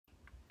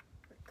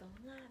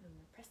live and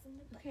we're pressing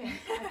the button.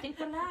 Okay, I think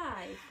we're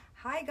live.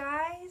 Hi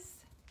guys.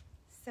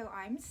 So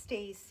I'm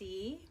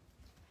Stacy.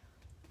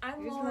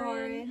 I'm Here's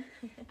Lauren.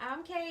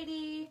 I'm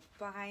Katie.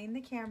 Behind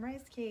the camera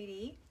is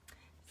Katie.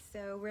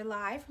 So we're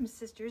live from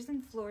Sisters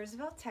in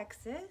Floresville,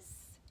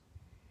 Texas.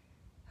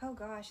 Oh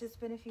gosh, it's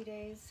been a few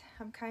days.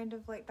 I'm kind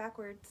of like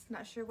backwards,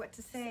 not sure what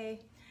to say.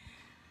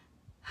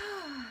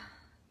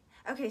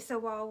 Okay, so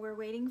while we're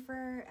waiting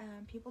for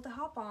people to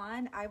hop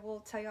on, I will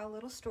tell y'all a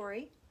little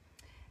story.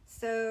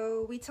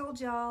 So we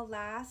told y'all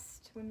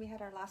when we had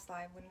our last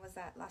live, when was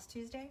that? Last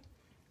Tuesday?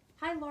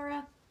 Hi,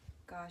 Laura.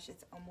 Gosh,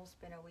 it's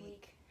almost been a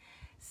week.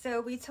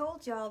 So we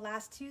told y'all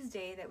last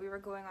Tuesday that we were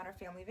going on our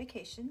family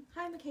vacation.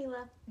 Hi,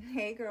 Michaela.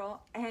 Hey,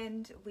 girl.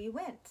 And we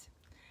went.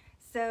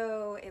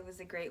 So it was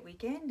a great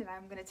weekend, and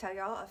I'm going to tell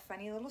y'all a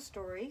funny little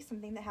story,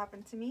 something that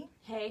happened to me.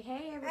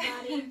 Hey,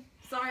 everybody.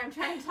 Sorry, I'm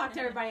trying to talk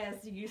to everybody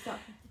as you stop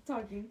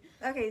talking.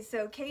 Okay,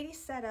 so Katie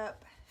set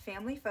up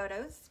family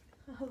photos.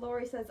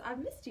 Lori says, I've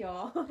missed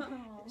y'all.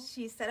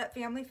 She set up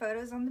family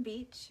photos on the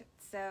beach.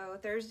 So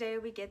Thursday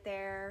we get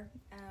there.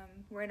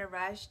 We're in a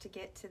rush to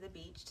get to the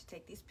beach to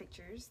take these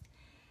pictures.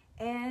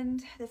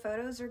 And the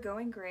photos are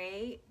going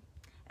great.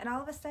 And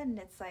all of a sudden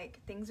it's like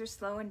things are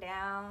slowing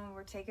down.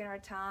 We're taking our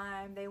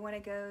time. They want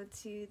to go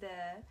to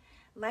the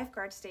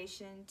lifeguard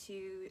station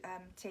to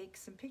take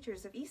some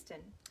pictures of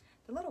Easton,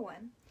 the little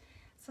one.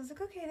 So I was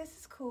like, okay, this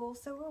is cool.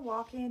 So we're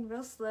walking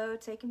real slow,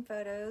 taking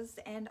photos.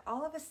 And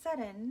all of a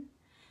sudden,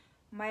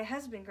 my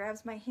husband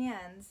grabs my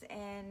hands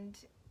and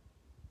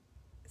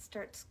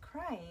starts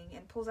crying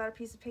and pulls out a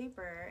piece of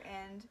paper,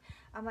 and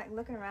I'm like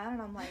looking around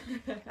and I'm like,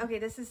 okay,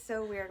 this is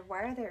so weird.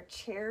 Why are there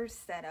chairs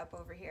set up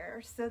over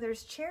here? So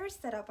there's chairs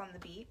set up on the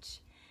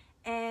beach,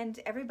 and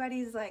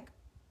everybody's like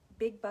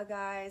big bug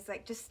eyes,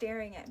 like just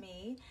staring at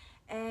me,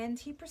 and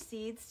he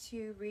proceeds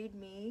to read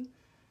me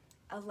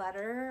a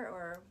letter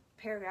or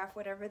paragraph,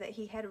 whatever, that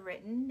he had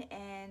written,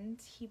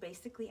 and he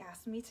basically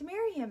asked me to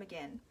marry him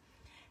again.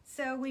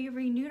 So we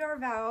renewed our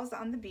vows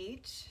on the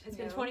beach. It's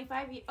been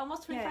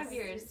almost 25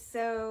 years.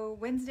 So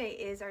Wednesday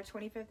is our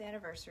 25th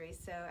anniversary.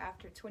 So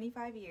after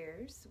 25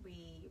 years,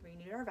 we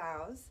renewed our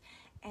vows.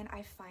 And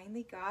I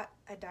finally got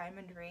a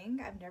diamond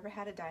ring. I've never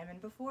had a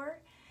diamond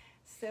before.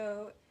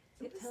 So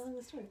it was telling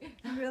the story.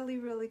 really,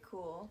 really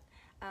cool.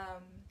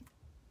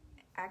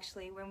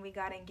 Actually, when we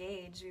got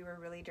engaged, we were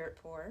really dirt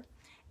poor.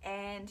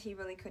 And he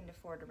really couldn't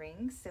afford a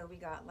ring. So we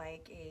got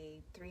like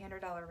a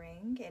 $300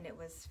 ring, and it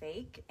was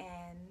fake.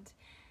 And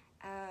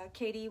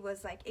Katie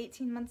was like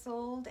 18 months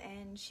old,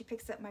 and she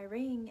picks up my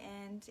ring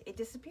and it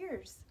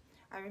disappears.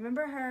 I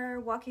remember her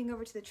walking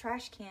over to the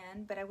trash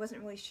can, but I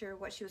wasn't really sure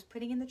what she was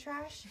putting in the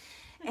trash,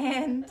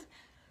 and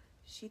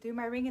she threw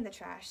my ring in the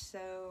trash.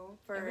 So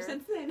ever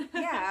since then.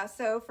 Yeah,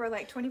 so for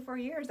like 24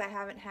 years I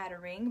haven't had a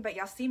ring, but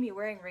y'all see me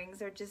wearing rings.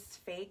 They're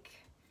just fake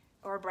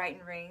or Brighton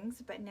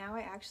rings, but now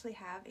I actually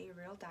have a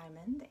real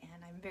diamond,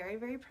 and I'm very,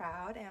 very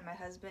proud, and my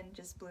husband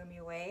just blew me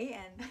away,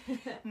 and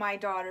my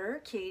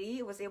daughter,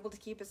 Katie, was able to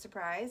keep a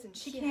surprise, and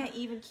she can't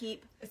even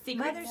keep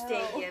Mother's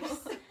Day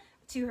gifts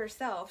to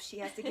herself. She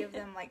has to give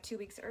them like 2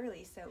 weeks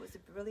early, so it was a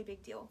really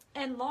big deal.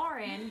 And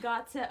Lauren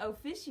got to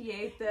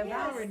officiate the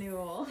vow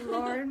renewal.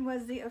 Lauren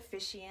was the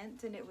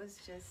officiant, and it was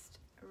just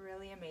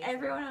really amazing.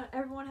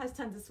 Everyone has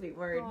tons of sweet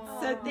words.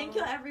 Aww. So thank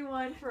you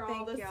everyone for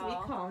all the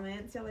sweet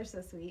comments. Y'all are so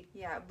sweet.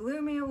 Yeah, it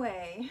blew me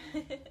away.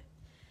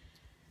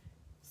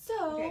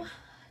 So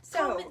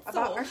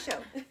about our show.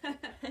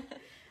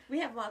 We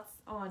have lots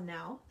on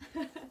now.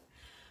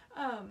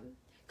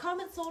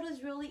 Comment sold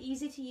is really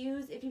easy to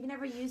use. If you've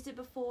never used it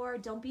before,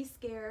 don't be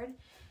scared.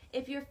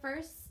 If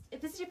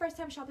this is your first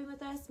time shopping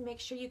with us, make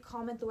sure you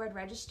comment the word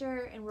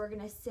register, and we're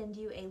going to send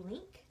you a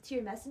link to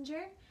your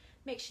messenger.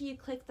 Make sure you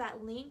click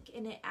that link,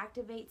 and it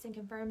activates and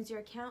confirms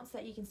your account so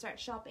that you can start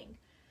shopping.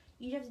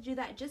 You have to do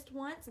that just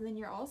once, and then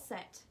you're all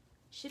set.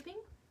 Shipping?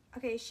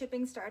 Okay,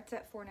 shipping starts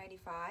at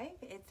 $4.95.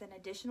 It's an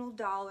additional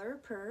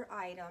 $1 per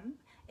item.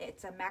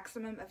 It's a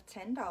maximum of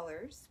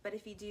 $10, but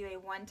if you do a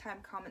one-time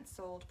comment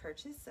sold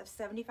purchase of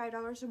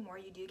 $75 or more,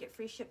 you do get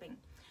free shipping.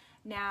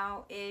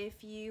 Now,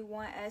 if you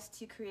want us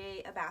to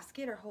create a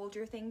basket or hold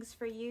your things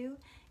for you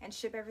and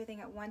ship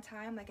everything at one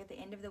time, like at the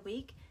end of the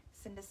week,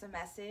 send us a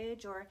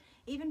message, or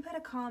even put a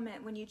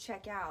comment when you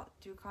check out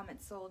through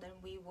comment sold, and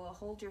we will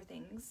hold your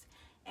things,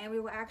 and we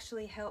will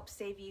actually help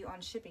save you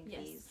on shipping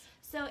fees.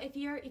 So if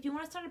you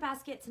want to start a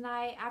basket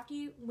tonight,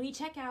 when you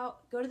check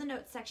out, go to the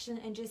notes section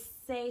and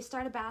just say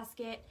start a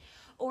basket,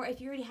 or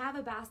if you already have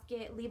a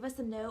basket, leave us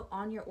a note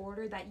on your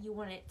order that you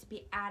want it to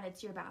be added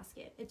to your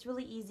basket. It's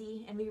really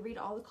easy, and we read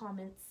all the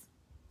comments.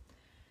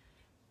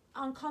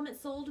 On comment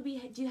sold,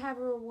 we do have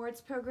a rewards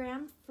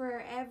program.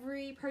 For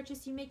every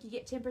purchase you make, you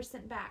get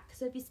 10% back.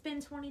 So if you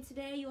spend $20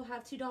 today, you'll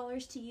have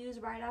 $2 to use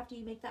right after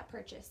you make that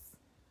purchase.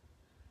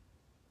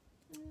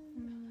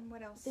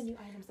 What else? The new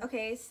items.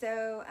 Okay,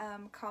 so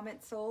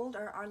comment sold,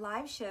 or our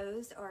live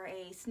shows are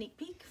a sneak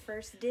peek,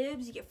 first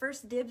dibs. You get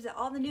first dibs at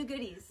all the new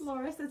goodies.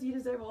 Laura says you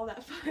deserve all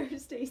that fire,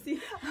 Stacy.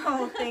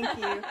 Oh, thank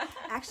you.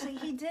 Actually,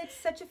 he did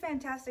such a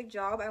fantastic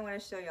job. I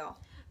want to show y'all.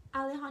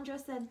 Alejandro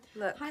said,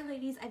 Look. "Hi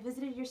ladies, I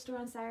visited your store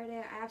on Saturday.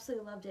 I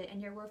absolutely loved it,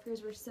 and your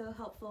workers were so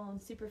helpful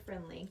and super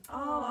friendly." Oh,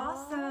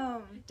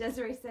 awesome.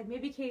 Desiree said,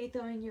 "Maybe Katie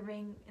throwing your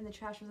ring in the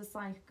trash was a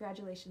sign.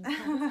 Congratulations."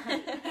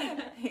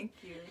 Thank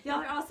you.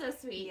 Y'all are all so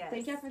sweet. Yes.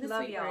 Thank you for the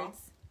Love sweet y'all.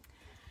 words.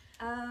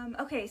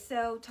 Okay,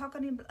 so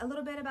talking a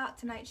little bit about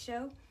tonight's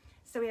show.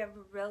 So we have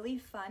really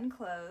fun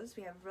clothes.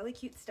 We have really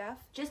cute stuff.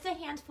 Just a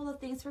handful of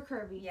things for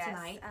Curvy Yes,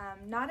 tonight.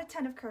 not a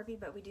ton of curvy,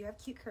 but we do have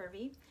cute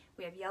curvy.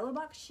 We have yellow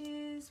box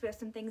shoes. We have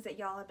some things that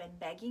y'all have been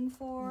begging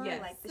for,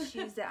 Yes. like the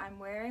shoes that I'm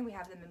wearing. We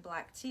have them in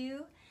black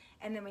too.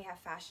 And then we have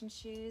fashion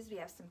shoes. We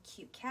have some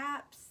cute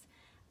caps,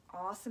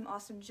 awesome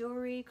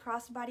jewelry,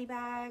 crossbody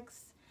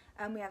bags.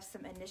 We have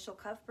some initial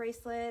cuff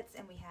bracelets,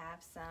 and we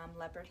have some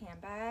leopard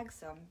handbags.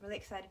 So I'm really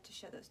excited to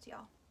show those to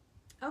y'all.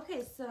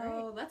 Okay, so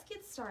All right. let's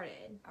get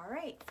started. All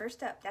right,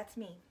 first up, that's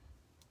me.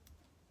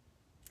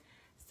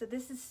 So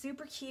this is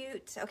super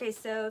cute. Okay,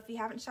 so if you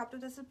haven't shopped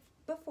with us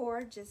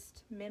before,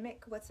 just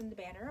mimic what's in the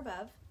banner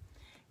above.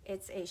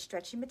 It's a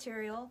stretchy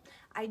material.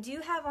 I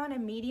do have on a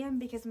medium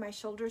because my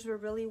shoulders were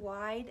really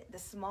wide. The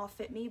small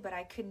fit me, but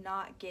I could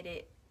not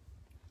get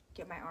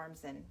my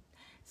arms in.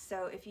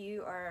 So if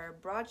you are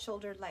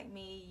broad-shouldered like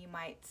me, you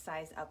might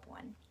size up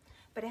one.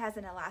 But it has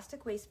an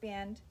elastic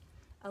waistband,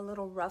 a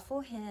little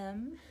ruffle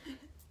hem.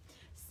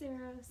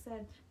 Sarah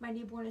said, "My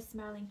newborn is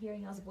smiling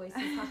hearing y'all's voices.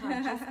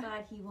 Haha, just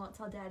glad he won't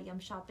tell Daddy I'm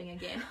shopping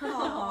again."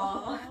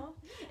 Aww.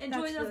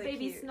 Enjoy That's those really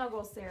baby cute.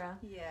 snuggles, Sarah.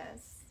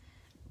 Yes.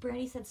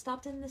 Brandy said,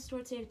 "Stopped in the store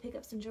today to pick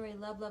up some jewelry.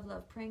 Love, love,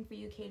 love. Praying for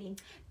you, Katie."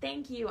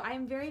 Thank you. I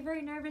am very,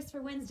 very nervous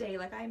for Wednesday.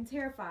 Like, I am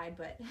terrified,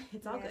 but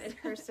it's all Yes, good.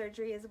 her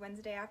surgery is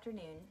Wednesday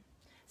afternoon.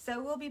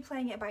 So we'll be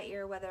playing it by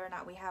ear whether or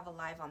not we have a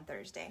live on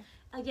Thursday.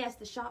 Yes,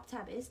 the shop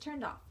tab is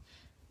turned off.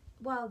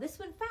 Wow, this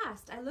went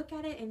fast. I look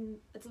at it and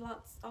it's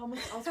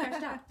almost all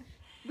scratched out.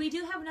 We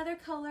do have another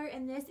color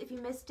in this. If you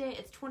missed it,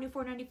 it's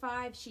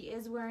 $24.95. She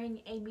is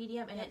wearing a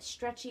medium and it's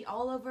stretchy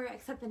all over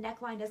except the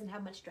neckline doesn't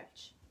have much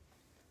stretch.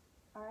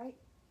 All right.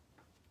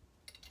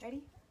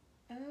 Ready?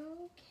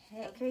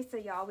 Okay. Okay, so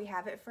y'all, we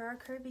have it for our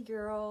curvy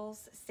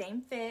girls.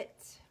 Same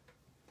fit.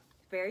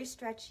 Very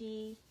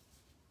stretchy.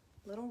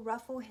 Little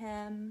ruffle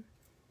hem.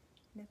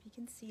 I don't know if you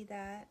can see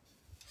that.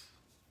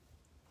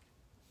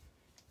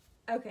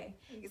 Okay,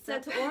 so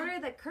to order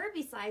the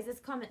curvy sizes,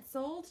 comment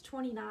sold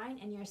 29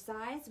 and your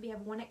size. We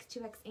have 1X,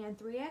 2X, and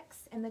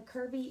 3X, and the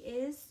curvy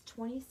is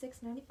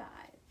 $26.95.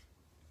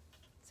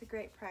 It's a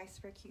great price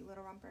for a cute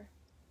little romper.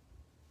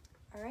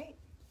 All right.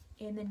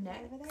 And the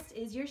next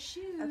is your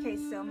shoes. Okay,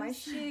 so my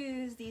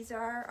shoes, these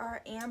are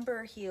our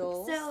amber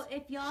heels. So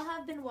if y'all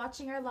have been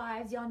watching our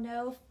lives, y'all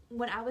know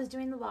when I was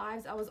doing the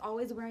lives, I was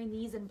always wearing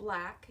these in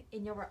black,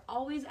 and y'all were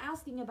always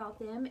asking about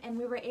them, and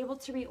we were able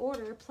to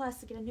reorder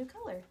plus get a new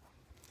color.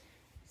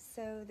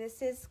 So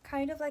this is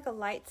kind of like a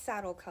light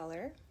saddle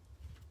color.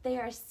 They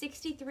are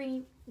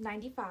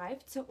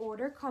 $63.95 to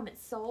order. Comment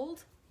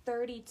sold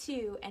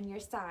 32 and your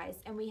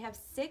size, and we have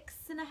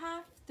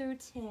 6.5 through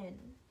 10.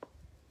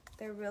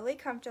 They're really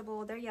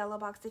comfortable. They're yellow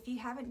box. If you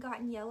haven't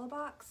gotten yellow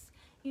box,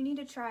 you need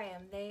to try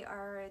them. They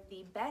are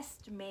the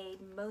best made,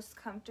 most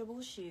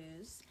comfortable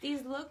shoes.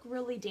 These look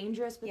really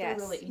dangerous, but Yes,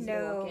 they're really easy to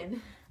no. walk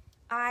in.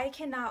 I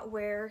cannot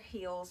wear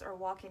heels or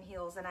walk in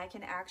heels, and I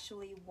can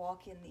actually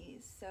walk in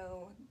these.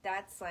 So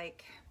that's Saying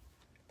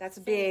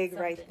big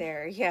right something.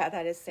 there. Yeah,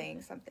 that is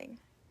saying something.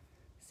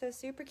 So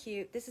super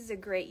cute. This is a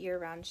great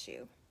year-round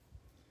shoe.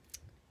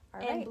 All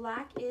And right.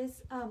 black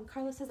is,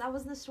 Carlos says, "I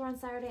was in the store on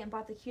Saturday and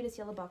bought the cutest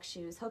yellow box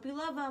shoes. Hope you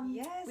love them."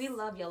 Yes. We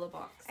love yellow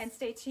box. And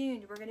stay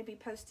tuned. We're going to be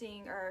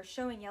posting or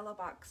showing yellow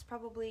box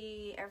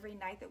probably every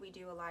night that we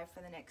do a live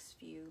for the next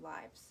few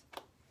lives.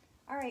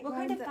 All right. What go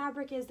kind ahead of and-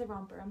 fabric is the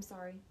romper? I'm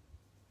sorry.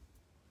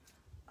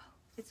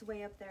 It's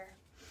way up there.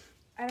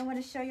 I don't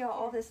want to show y'all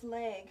all this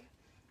leg.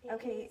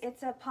 Okay,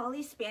 it's a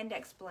poly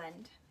spandex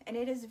blend, and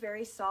it is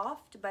very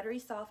soft, buttery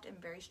soft, and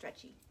very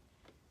stretchy.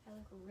 I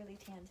look really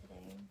tan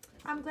today.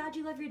 I'm glad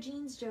you love your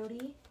jeans,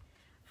 Jody.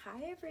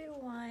 Hi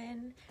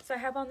everyone. So I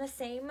have on the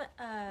same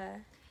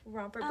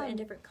romper but in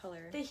different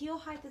color. The heel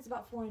height is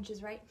about 4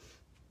 inches, right?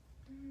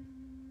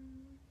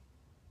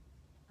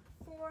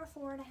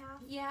 4.5.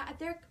 Yeah,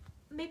 they're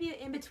maybe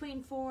in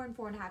between 4 and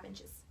 4.5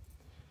 inches.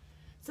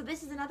 So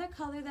this is another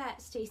color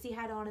that Stacy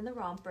had on in the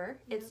romper.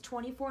 It's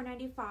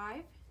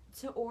 $24.95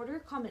 to order.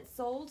 Comment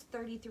sold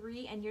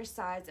 33 and your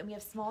size, and we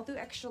have small through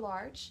extra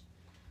large.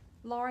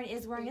 Lauren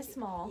is wearing a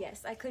small.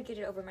 Yes, I could get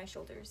it over my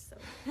shoulders.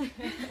 So.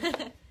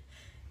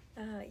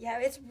 Yeah,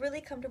 it's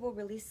really comfortable,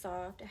 really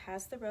soft. It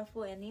has the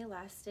ruffle and the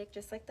elastic,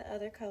 just like the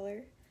other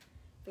color.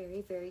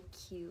 Very, very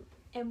cute.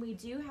 And we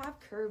do have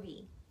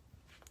curvy.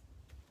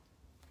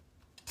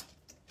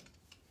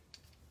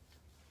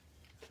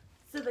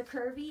 So the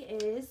curvy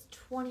is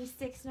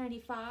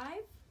 $26.95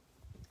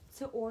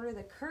 to order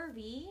the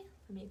curvy.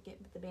 Let me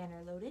get the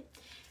banner loaded.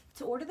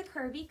 To order the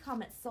curvy,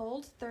 comment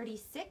sold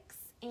 36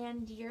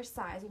 and your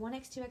size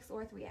 1X, 2X,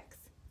 or 3X.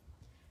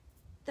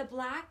 The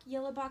black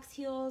yellow box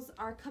heels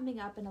are coming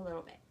up in a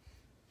little bit.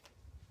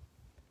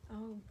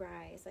 Oh,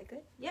 right. Is that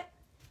good? Yep.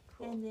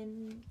 Cool. And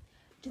then,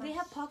 do they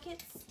have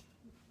pockets?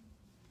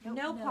 Nope,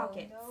 No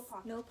pockets. No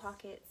pockets. No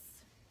pockets.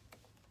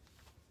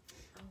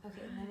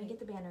 Okay, let me get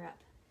the banner up.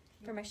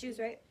 For my shoes,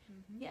 right?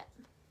 Mm-hmm. Yeah.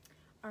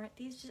 Aren't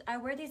these just... I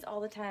wear these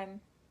all the time.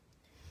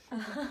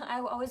 I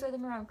always wear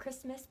them around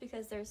Christmas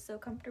because they're so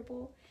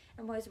comfortable.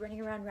 I'm always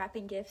running around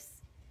wrapping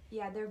gifts.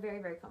 Yeah, they're very,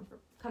 very I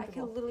comfortable.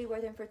 could literally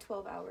wear them for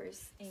 12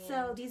 hours. And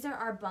So these are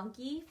our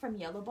Bunky from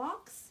Yellow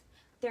Box.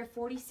 They're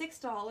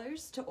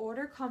 $46 to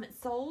order. Comment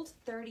sold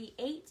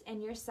 38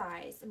 and your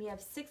size. And we have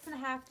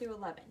 6.5 through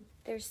 11.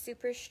 they're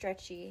super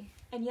stretchy.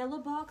 And Yellow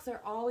Box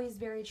are always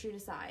very true to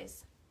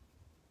size.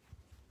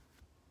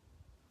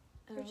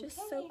 They're just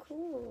so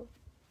cool.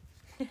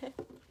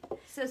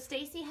 So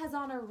Stacy has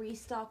on a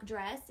restock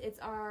dress. It's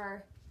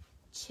our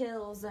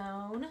Chill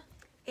Zone.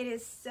 It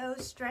is so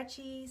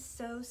stretchy,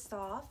 so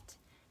soft,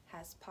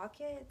 has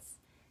pockets.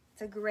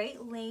 It's a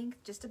great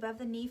length, just above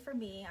the knee for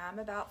me. I'm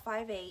about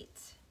 5'8",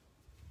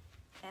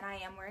 and I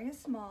am wearing a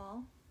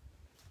small.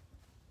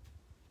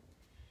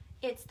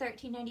 It's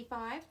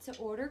 $13.95 to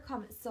order.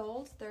 Comment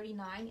sold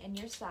 39 and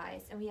your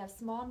size. And we have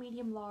small,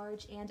 medium,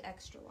 large, and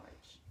extra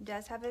large. It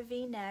does have a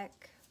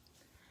V-neck,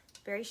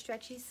 very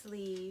stretchy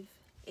sleeve.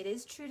 It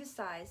is true to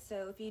size,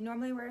 so if you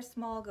normally wear a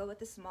small, go with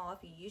the small. If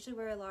you usually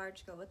wear a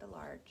large, go with the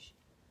large.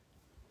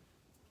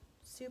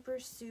 Super,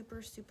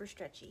 super, super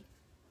stretchy.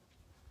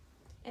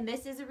 And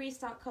this is a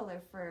restock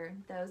color for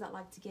those that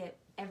like to get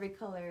every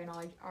color in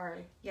all our...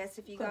 Yes,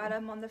 if you Clothing. got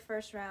them on the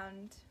first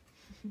round,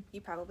 you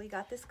probably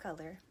got this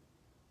color.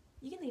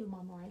 You can leave them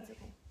on, Lauren. It's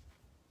okay.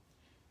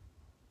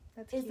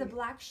 That's Is cute. the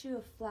black shoe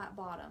a flat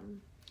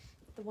bottom?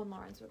 The one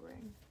Lauren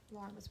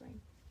was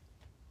wearing.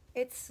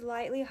 It's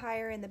slightly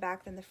higher in the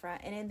back than the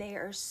front, and then they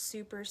are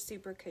super,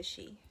 super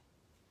cushy.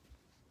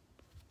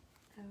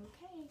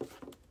 Okay.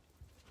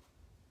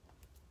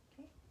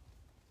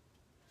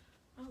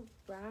 All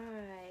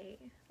right.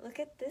 Look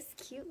at this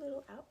cute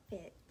little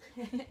outfit.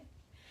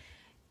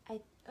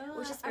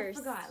 Which is I first?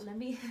 forgot. Let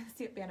me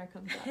see what banner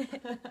comes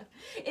up.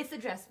 It's the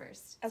dress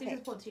first. So you Okay.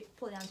 just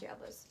pull it down to your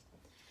elbows.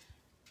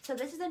 So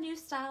this is a new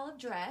style of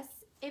dress.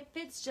 It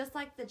fits just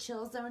like the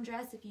Chill Zone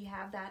dress if you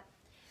have that,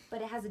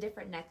 but it has a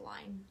different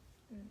neckline.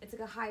 It's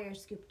like a higher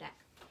scoop neck.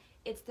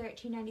 It's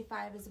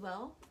 $13.95 as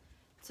well.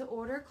 To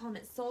order,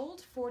 comment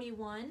sold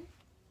 41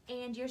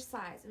 and your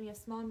size. And we have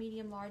small,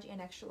 medium, large, and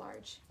extra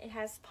large. It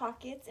has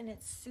pockets and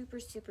it's super,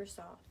 super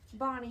soft.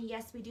 Bonnie,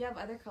 yes, we do have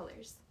other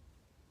colors.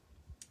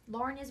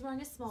 Lauren is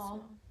wearing a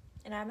small.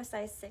 And I'm a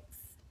size 6.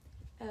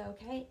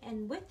 Okay,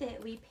 and with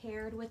it, we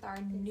paired with our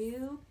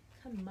new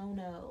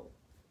kimono.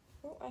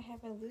 Oh, I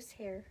have a loose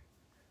hair.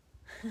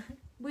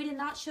 We did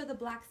not show the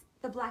black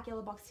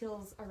Yellow Box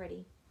heels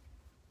already.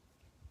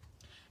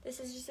 This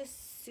is just a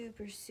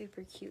super,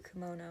 super cute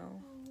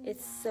kimono.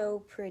 It's so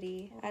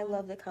pretty. I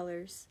love the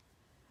colors.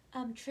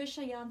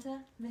 Trisha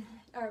Yanta,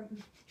 or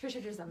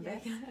Trisha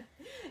Drzumbeck. Yes.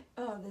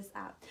 Oh, this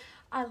app.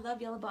 I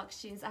love Yellow Box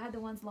shoes. I had the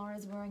ones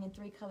Lauren's wearing in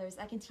 3 colors.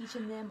 I can teach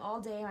them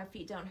all day. My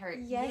feet don't hurt.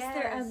 Yes,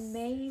 they're Yes.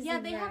 amazing. Yeah,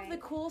 they have the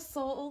cool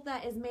sole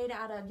that is made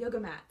out of yoga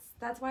mats.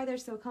 That's why they're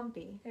so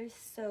comfy. They're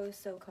so,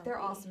 so comfy. They're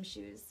awesome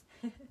shoes.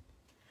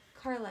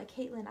 Carla,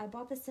 Caitlin, I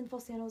bought the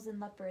Sinful sandals in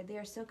leopard. They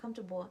are so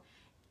comfortable.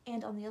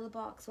 And on the Yellow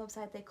Box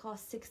website, they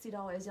cost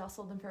 $60. Y'all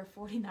sold them for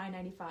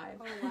 $49.95.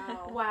 Oh,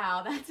 wow.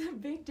 Wow, that's a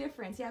big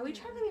difference. Yeah, we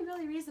try to be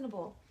really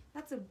reasonable.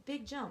 That's a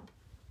big jump.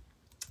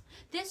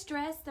 This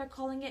dress, they're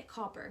calling it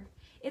copper.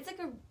 It's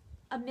like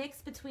a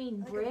mix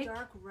between brick. Like a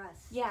dark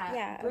rust.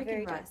 Yeah, a brick very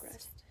and dark rust.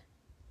 rust.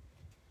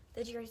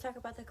 Did you already talk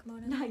about the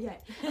kimono? Not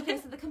yet. Okay,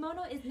 so the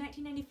kimono is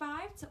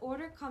 $19.95 to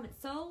order. Comment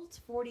sold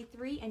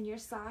 43 and your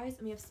size,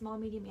 and we have small,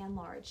 medium, and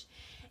large.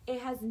 It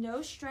has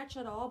no stretch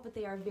at all, but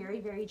they are very,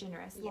 very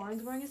generous. Yes.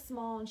 Lauren's wearing a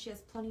small, and she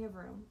has plenty of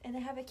room. And they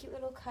have a cute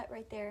little cut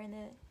right there in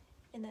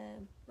the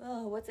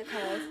oh, what's it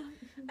called?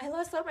 I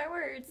lost all my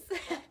words.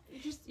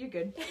 You're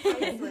good.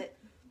 Side slit.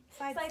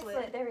 Side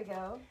slit. There we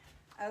go.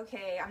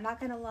 Okay, I'm not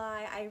gonna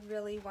lie, I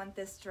really want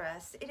this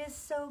dress. It is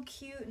so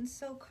cute and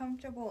so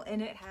comfortable,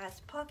 and it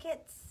has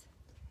pockets.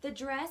 The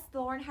dress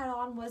Lauren had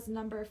on was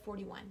number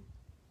 41.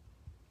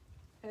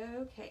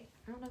 Okay,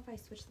 I don't know if I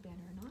switched the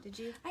banner or not. Did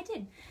you? I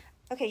did.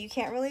 Okay, you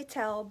can't really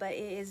tell, but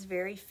it is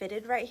very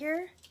fitted right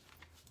here.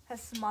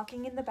 Has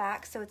smocking in the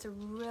back, so it's a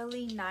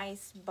really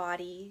nice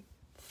body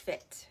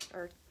fit,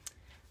 or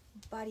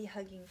body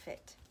hugging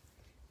fit.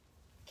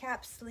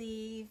 Cap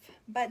sleeve,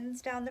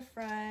 buttons down the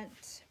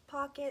front,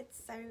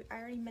 pockets, I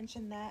already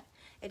mentioned that.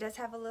 It does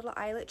have a little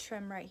eyelet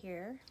trim right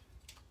here.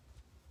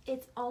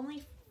 It's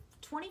only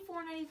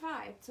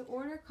 $24.95 to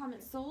order.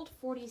 Comment sold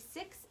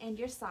 46 and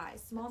your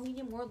size, small,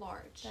 medium, or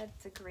large.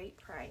 That's a great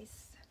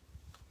price.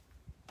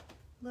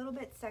 A little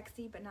bit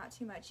sexy, but not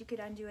too much. You could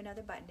undo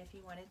another button if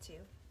you wanted to.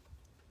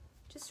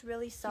 Just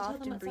really Did you tell soft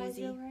them and what size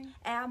breezy. you're wearing?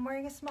 And I'm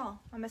wearing a small.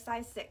 I'm a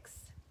size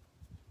 6.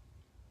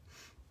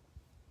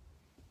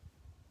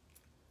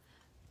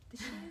 The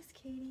shoes,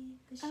 Katie.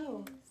 The shoes.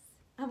 Oh.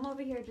 I'm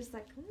over here just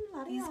like,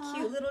 These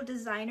cute little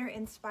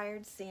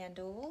designer-inspired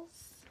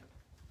sandals.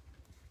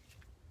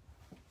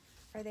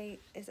 Are they,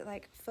 is it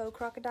like faux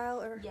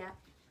crocodile or? Yeah.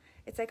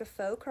 It's like a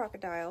faux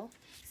crocodile.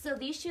 So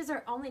these shoes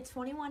are only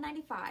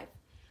 $21.95.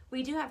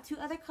 We do have 2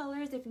 other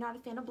colors if you're not a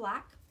fan of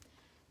black.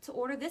 To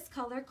order this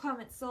color,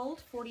 comment sold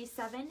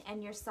 47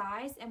 and your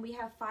size, and we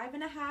have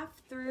 5.5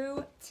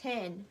 through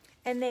 10.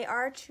 And they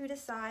are true to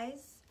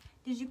size.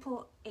 Did you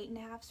pull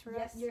 8.5s for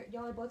us? Yes,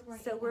 y'all are both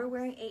wearing So 8.5s. we're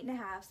wearing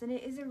 8.5s, and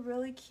it is a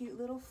really cute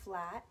little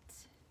flat.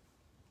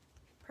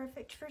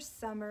 Perfect for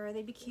summer.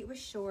 They'd be cute with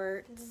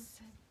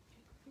shorts.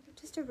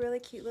 Just a really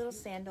cute little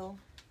sandal.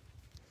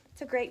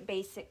 It's a great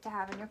basic to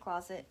have in your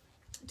closet.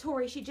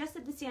 Tori, she just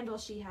did the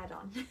sandals she had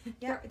on.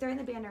 Yep. They're in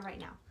the banner right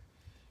now.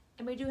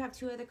 And we do have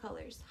 2 other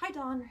colors. Hi,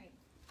 Dawn.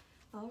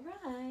 All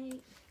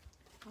right.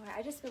 Oh,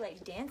 I just feel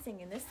like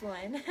dancing in this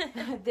one.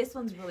 This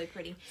one's really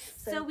pretty.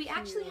 So we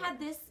actually cute. had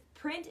this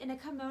print in a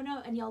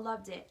kimono and y'all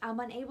loved it. I'm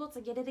unable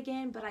to get it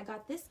again, but I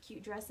got this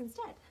cute dress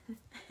instead.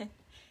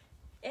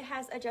 It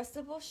has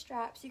adjustable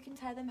straps. You can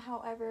tie them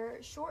however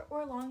short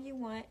or long you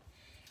want.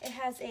 It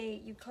has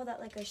you call that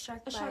like a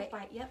shark bite. A shark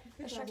bite, yep.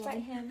 A shark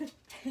bite hem.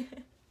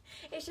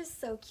 It's just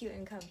so cute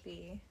and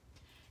comfy.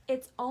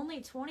 It's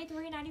only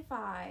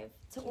 $23.95.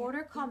 To Can't order,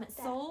 beat comment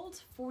that.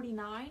 sold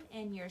 49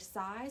 and your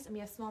size, and we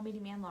have small,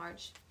 medium, and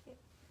large.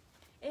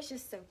 It's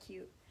just so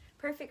cute.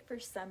 Perfect for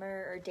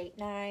summer or date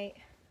night.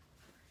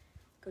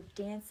 Go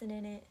dancing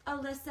in it.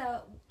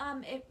 Alyssa,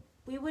 if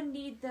we would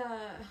need the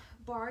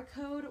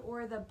barcode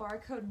or the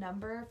barcode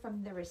number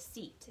from the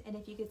receipt, and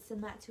if you could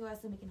send that to us,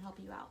 then we can help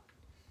you out.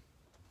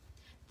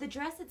 The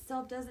dress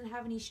itself doesn't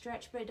have any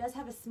stretch, but it does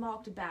have a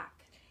smocked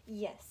back.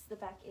 Yes, the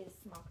back is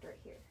smocked right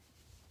here.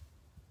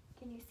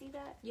 Can you see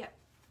that? Yep.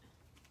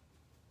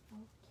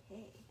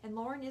 Okay. And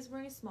Lauren is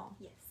wearing a small.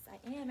 Yes,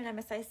 I am, and I'm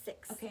a size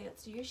 6. Okay,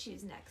 let's do your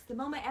shoes next. The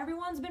moment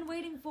everyone's been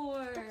waiting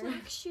for. The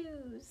black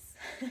shoes.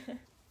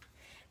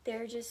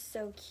 They're just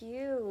so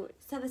cute.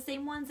 So the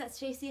same ones that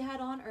Stacey had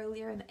on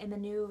earlier in the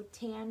new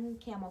tan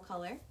camel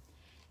color.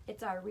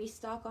 It's our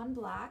restock on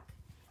black.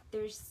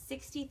 There's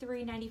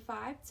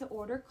 $63.95 to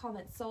order.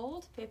 Comment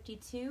sold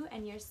 52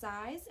 and your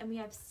size, and we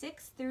have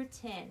 6 through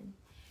 10,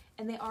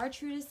 and they are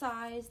true to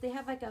size. They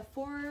have like a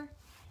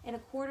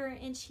 4.25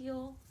 inch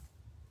heel,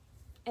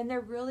 and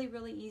they're really,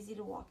 really easy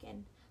to walk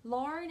in.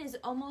 Lauren is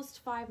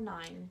almost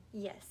 5'9".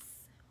 Yes,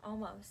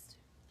 almost.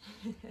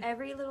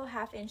 Every little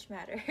half inch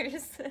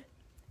matters.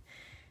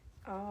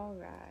 All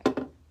right.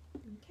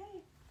 Okay.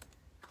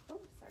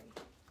 Oh, sorry.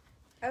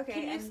 Okay.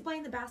 Can you and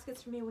explain the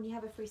baskets for me when you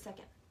have a free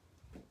second?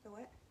 the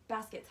what?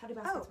 Baskets. How do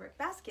baskets work?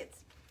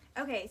 Baskets.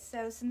 Okay,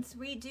 so since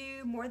we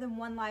do more than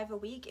 1 live a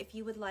week, if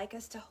you would like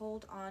us to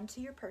hold on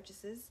to your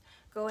purchases,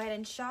 go ahead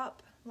and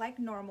shop like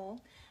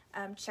normal.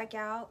 Check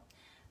out,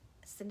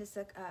 send us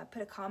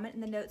put a comment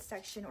in the notes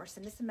section or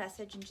send us a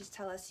message and just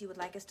tell us you would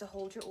like us to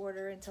hold your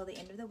order until the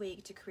end of the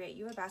week to create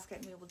you a basket,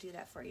 and we will do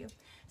that for you.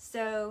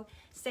 So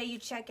say you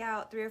check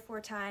out 3 or 4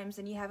 times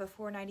and you have a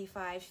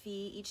 $4.95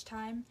 fee each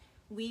time,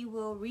 we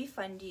will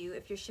refund you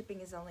if your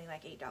shipping is only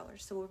like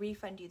 $8. So we'll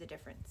refund you the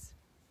difference.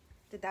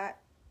 Did that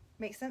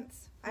make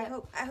sense?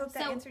 Yep. I hope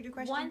that answered your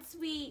question.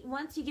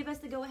 Once you give us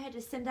the go ahead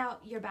to send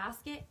out your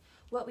basket,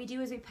 what we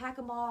do is we pack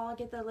them all,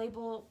 get the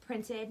label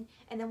printed,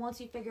 and then once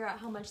we figure out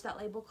how much that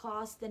label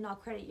costs, then I'll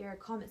credit your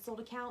comment sold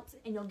account,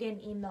 and you'll get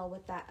an email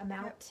with that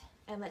amount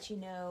and let you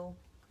know.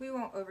 We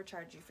won't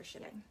overcharge you for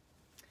shipping.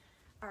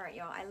 All right,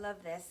 y'all. I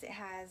love this. It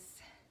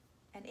has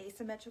an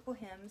asymmetrical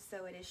hem,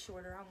 so it is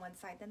shorter on one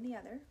side than the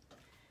other.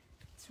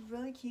 It's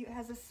really cute. It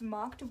has a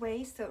smocked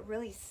waist, so it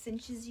really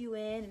cinches you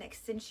in and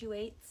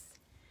accentuates.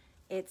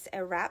 It's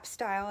a wrap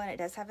style, and it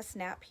does have a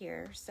snap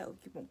here, so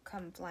you won't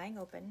come flying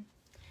open.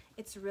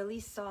 It's really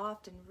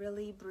soft and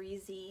really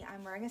breezy.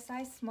 I'm wearing a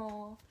size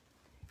small.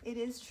 It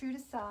is true to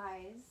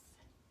size.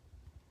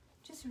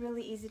 Just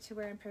really easy to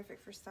wear and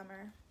perfect for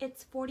summer.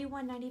 It's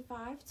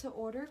 $41.95 to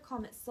order.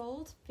 Comment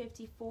sold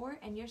 54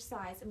 and your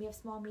size, and we have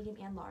small, medium,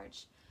 and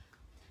large.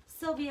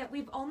 Sylvia,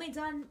 we've only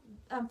done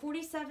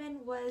 47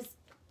 was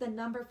the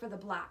number for the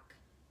black.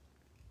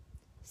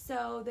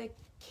 So the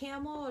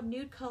camel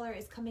nude color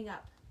is coming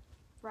up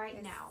right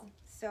Yes. now.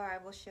 So I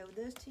will show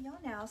those to y'all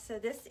now. So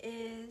this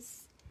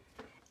is,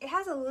 it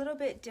has a little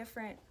bit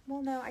different,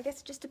 well no, I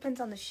guess it just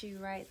depends on the shoe,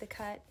 right? The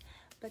cut.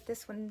 But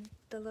this one,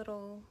 the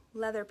little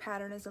leather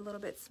pattern is a little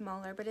bit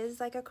smaller, but it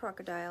is like a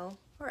crocodile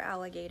or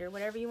alligator,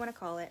 whatever you want to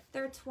call it.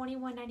 They're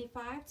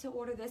 $21.95 to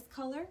order this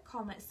color.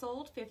 Comment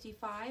sold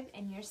 55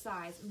 and your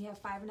size. And we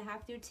have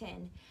 5.5 through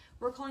 10.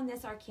 We're calling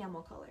this our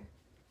camel color.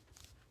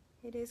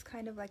 It is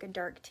kind of like a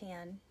dark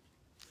tan.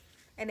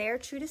 And they are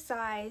true to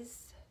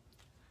size.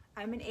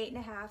 I'm an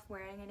 8.5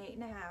 wearing an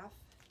 8.5.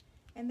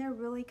 And they're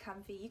really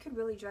comfy. You could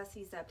really dress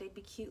these up. They'd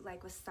be cute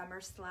like with summer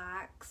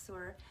slacks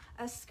or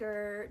a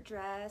skirt,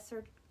 dress,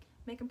 or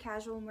make them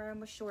casual and wear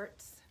them with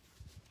shorts.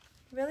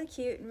 Really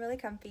cute and really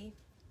comfy.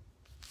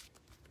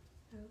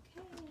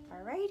 Okay.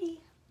 Alrighty.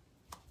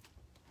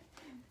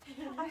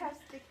 I have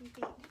sticky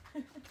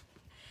feet.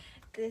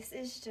 This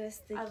is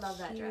just the I love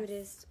that dress.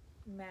 cutest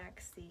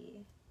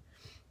maxi.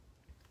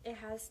 It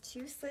has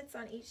 2 slits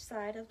on each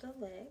side of the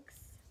legs.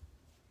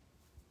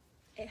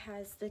 It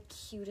has the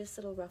cutest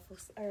little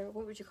ruffles, or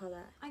what would you call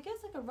that? I guess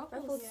like a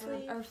ruffled Ruffled sleeve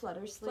sleeve. or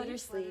flutter sleeve. Flutter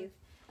sleeve.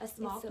 A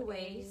smocked so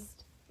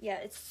waist. Yeah,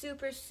 it's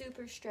super,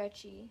 super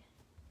stretchy.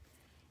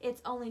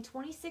 It's only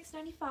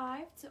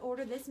 $26.95 to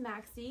order this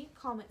maxi.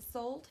 Comment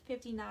sold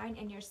 59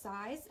 and your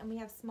size, and we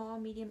have small,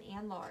 medium,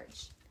 and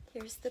large.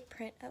 Here's the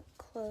print up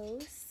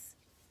close.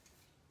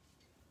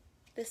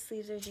 The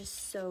sleeves are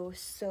just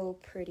so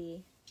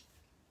pretty.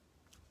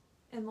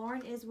 And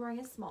Lauren is wearing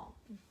a small.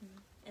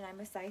 And I'm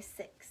a size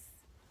 6.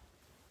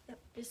 Yep,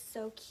 just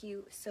so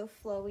cute, so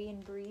flowy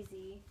and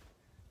breezy.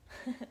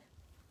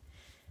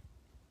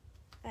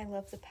 I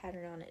love the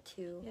pattern on it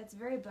too. Yeah, it's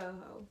very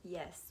boho.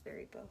 Yes,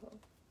 very boho.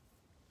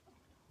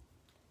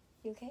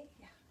 You okay?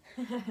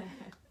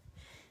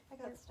 I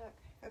got stuck.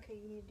 Okay,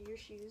 you need to do your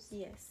shoes.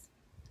 Yes.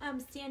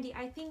 Sandy,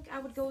 I think I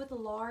would go with the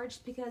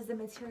large because the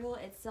material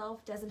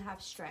itself doesn't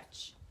have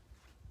stretch.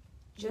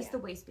 Just Yeah, the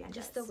waistband.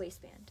 Just does. the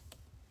waistband.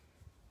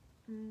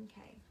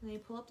 Okay, let me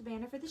pull up the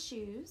banner for the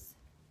shoes.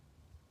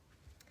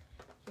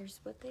 Here's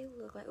what they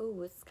look like.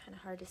 Oh, it's kind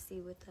of hard to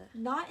see with the...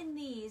 Not in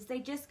these. They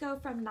just go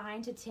from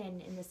 9 to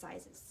 10 in the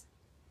sizes.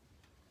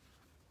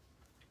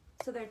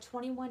 So they're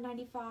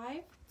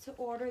 $21.95 to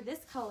order.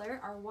 This color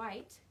are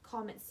white.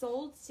 Comment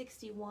sold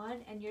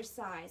 61 and your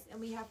size, and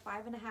we have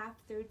 5.5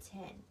 through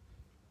 10.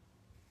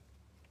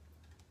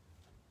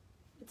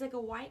 It's like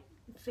a white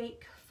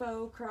fake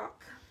faux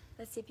croc.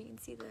 Let's see if you can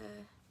see the...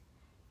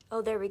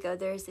 Oh, there we go.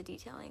 There's the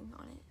detailing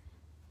on it.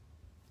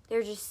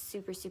 They're just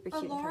super cute A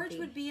and large comfy.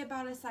 would be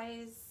about a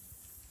size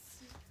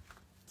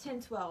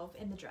 10, 12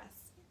 in the dress.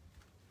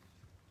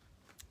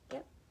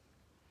 Yep.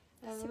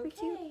 Super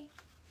cute.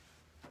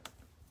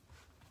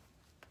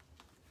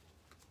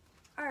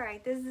 All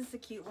right, this is a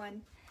cute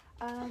one.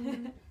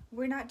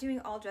 We're not doing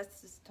all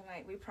dresses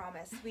tonight, we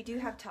promise. We do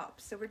have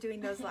tops, so we're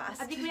doing those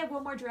last. I think we have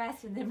one more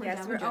dress and then we're done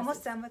Yes, with we're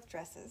almost dresses. done with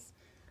dresses.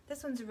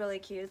 This one's really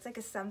cute. It's like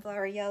a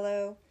sunflower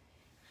yellow.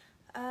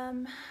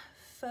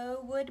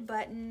 Faux wood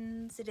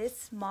buttons. It is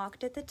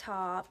smocked at the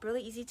top.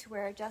 Really easy to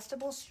wear.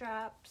 Adjustable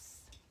straps.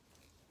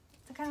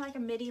 It's kind of like a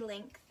midi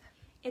length.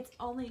 It's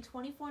only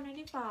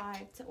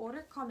 $24.95 to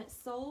order. Comment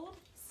sold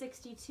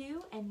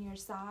 62 and your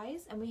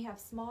size, and we have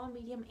small,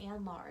 medium,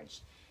 and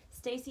large.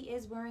 Stacy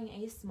is wearing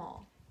a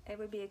small. It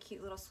would be a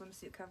cute little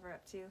swimsuit cover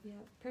up too. Yeah,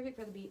 perfect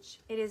for the beach.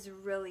 It is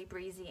really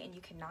breezy and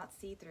you cannot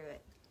see through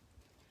it.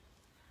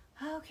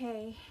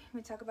 Okay,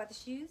 we talk about the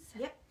shoes.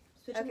 Yep.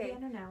 Switching Okay. the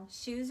banner now.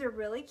 Shoes are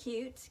really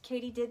cute.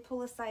 Katie did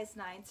pull a size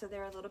 9, so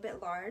they're a little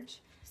bit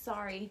large.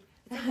 Sorry.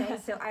 It's okay,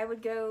 so I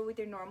would go with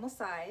your normal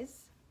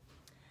size.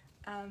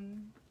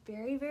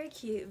 Very, very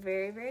cute.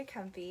 Very, very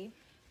comfy.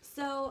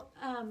 So,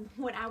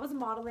 when I was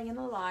modeling in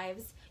the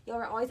lives, y'all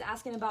were always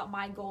asking about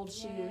my gold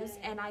shoes,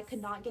 and I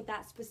could not get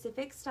that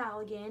specific style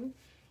again.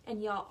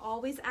 And y'all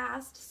always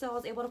asked, so I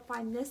was able to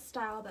find this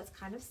style that's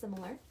kind of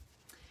similar.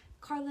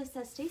 Carla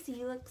says,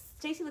 Stacy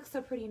looks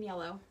so pretty in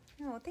yellow.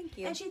 Oh, thank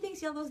you. And she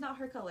thinks yellow's not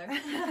her color.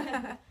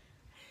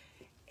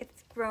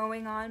 It's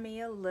growing on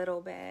me a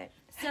little bit.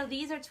 So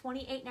these are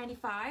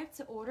 $28.95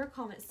 to order.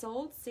 Comment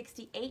sold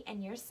 68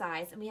 and your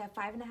size, and we have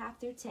 5.5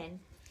 through 10.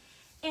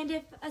 And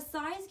if a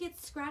size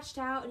gets scratched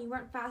out and you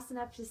weren't fast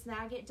enough to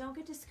snag it, don't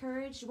get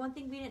discouraged. One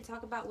thing we didn't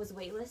talk about was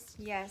waitlist.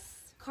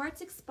 Yes.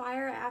 Carts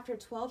expire after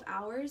 12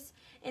 hours,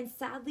 and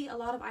sadly, a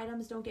lot of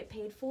items don't get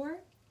paid for.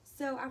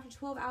 So after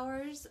 12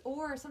 hours,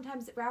 or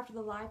sometimes after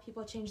the live,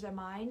 people change their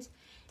mind,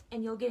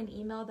 and you'll get an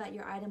email that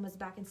your item was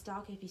back in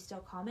stock if you still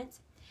comment.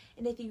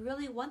 And if you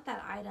really want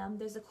that item,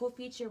 there's a cool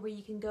feature where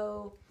you can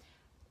go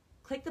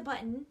click the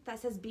button that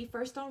says Be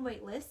First on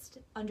Waitlist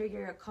under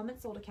your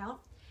comment sold account.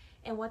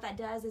 And what that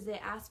does is it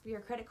asks for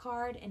your credit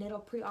card, and it'll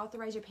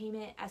pre-authorize your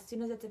payment. As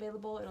soon as it's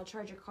available, it'll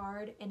charge your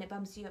card, and it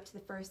bumps you up to the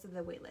first of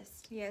the wait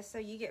list. Yeah, so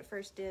you get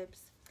first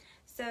dibs.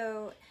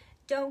 So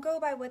don't go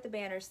by what the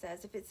banner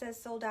says. If it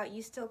says sold out,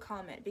 you still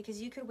comment,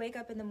 because you could wake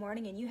up in the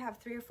morning and you have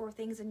 3 or 4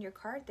 things in your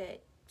cart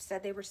that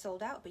said they were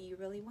sold out, but you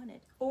really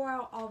wanted. Or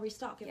I'll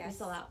restock if we Yes.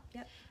 sell out.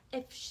 Yep.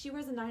 If she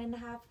wears a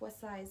 9.5, what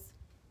size?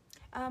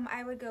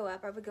 I would go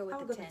up. I would go with I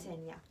would the go 10. with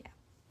 10, yeah.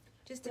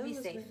 Just to be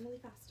Those safe. went really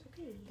fast.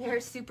 Okay. They're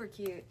super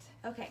cute.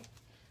 Okay.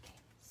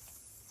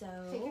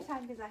 Take your So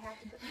time because I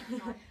have to put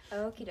them on.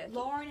 Okie dokie.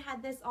 Lauren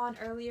had this on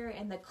earlier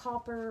in the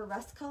copper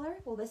rust color.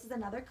 Well, this is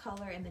another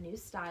color in the new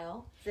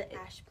style. The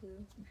ash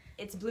blue.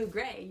 It's blue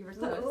gray. You were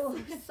close. Oh,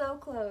 so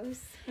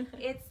close.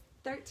 It's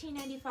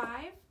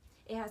 $13.95.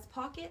 It has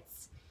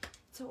pockets.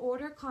 To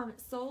order, comment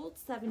sold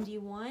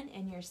 71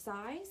 and your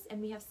size, and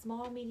we have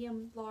small,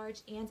 medium,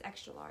 large, and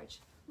extra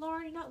large.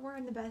 Lauren, you're not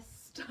wearing the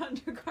best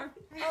undergarment.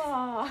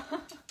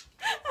 Aw.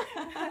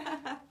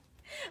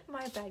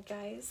 My bad,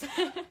 guys.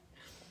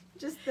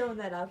 Just throwing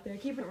that out there.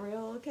 Keep it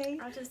real, okay?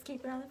 I'll just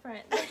keep it on the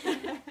front.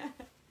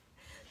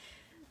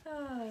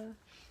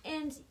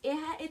 And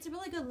it's a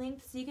really good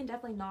length, so you can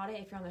definitely knot it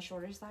if you're on the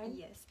shorter side.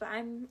 Yes, but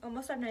I'm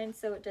almost 5'9",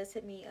 so it does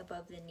hit me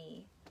above the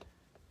knee.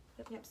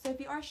 Yep. So if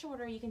you are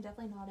shorter, you can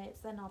definitely knot it.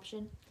 It's an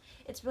option.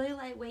 It's really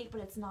lightweight,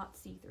 but it's not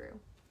see-through.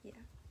 Yeah.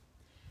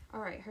 All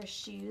right, her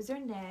shoes are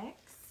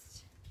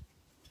next.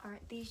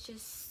 Aren't these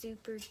just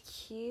super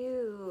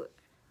cute?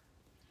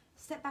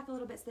 Step back a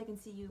little bit so they can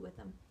see you with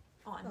them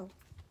on. Oh.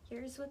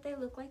 Here's what they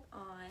look like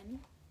on.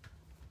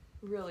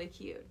 Really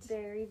cute.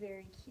 Very,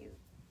 very cute.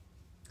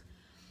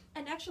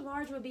 An extra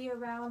large would be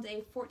around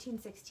a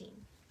 14-16.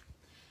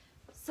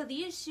 So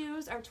these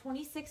shoes are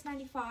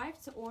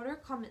 $26.95 to order.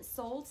 Comment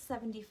sold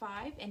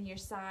 75 and your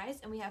size,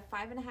 and we have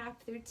 5.5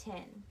 through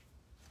 10.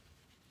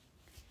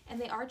 And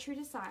they are true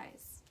to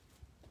size.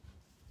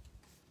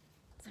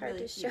 It's hard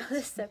Really to cute. show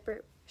the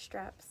separate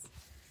straps.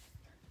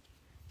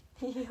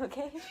 You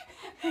okay?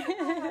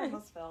 I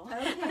almost fell.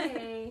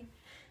 Okay.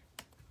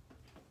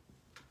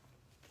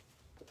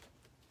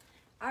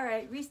 All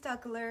right,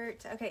 restock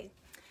alert. Okay,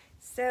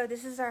 so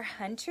this is our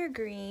hunter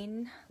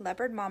green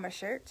leopard mama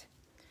shirt.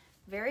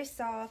 Very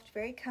soft,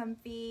 very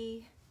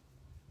comfy,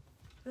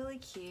 really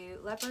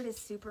cute. Leopard is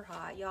super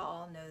hot. Y'all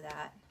all know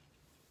that.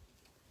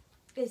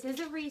 This is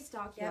a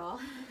restock, Yep. y'all.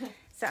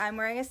 So I'm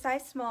wearing a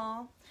size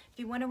small. If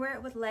you want to wear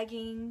it with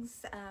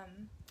leggings,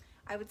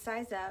 I would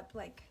size up,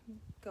 like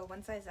go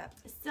one size up.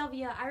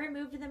 Sylvia, I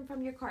removed them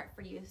from your cart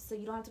for you, so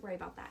you don't have to worry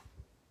about that.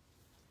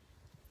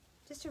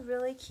 Just a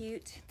really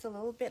cute, it's a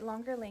little bit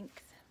longer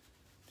length,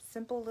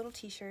 simple little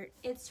t-shirt.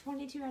 It's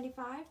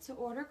 $22.95 to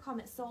order.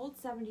 Comment sold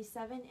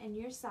 77 and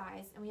your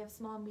size, and we have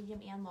small, medium,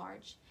 and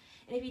large.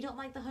 And if you don't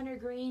like the hunter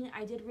green,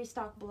 I did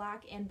restock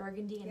black and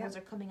burgundy, and Yep. those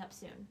are coming up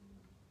soon.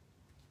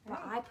 But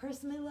Alright. I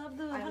personally love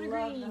the I hunter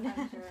love green. the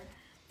hunter.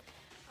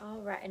 All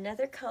right,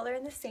 another color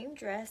in the same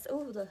dress.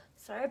 Oh,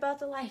 sorry about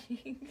the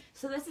lighting.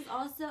 So this is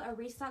also a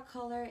restock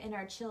color in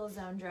our chill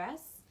zone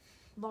dress.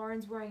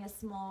 Lauren's wearing a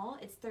small.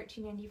 It's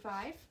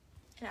 $13.95.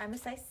 And I'm a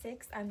size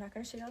 6. I'm not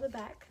going to show y'all the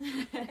back.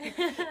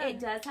 It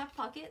does have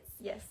pockets.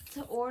 Yes.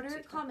 To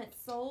order, comment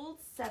sold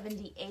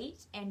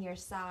 78 and your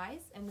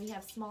size, and we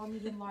have small,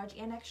 medium, large,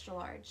 and extra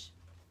large.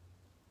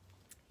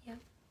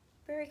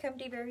 Very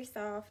comfy, very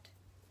soft.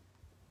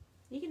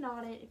 You can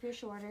knot it if you're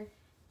shorter.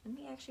 Let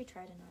me actually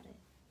try to knot it.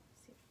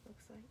 See what it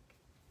looks like.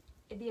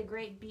 It'd be a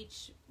great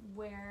beach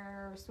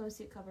wear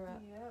swimsuit cover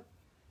up. Yep.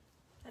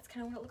 That's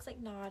kind of what it looks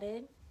like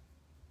knotted.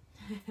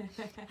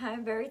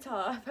 I'm very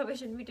tall. I probably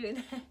shouldn't be doing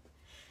that.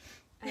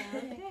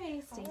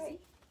 Okay, Stacy. Alright.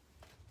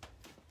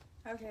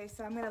 Okay,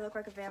 so I'm gonna look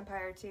like a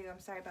vampire too. I'm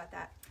sorry about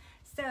that.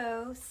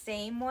 So,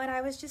 same one I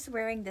was just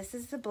wearing. This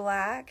is the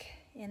black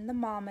in the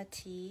mama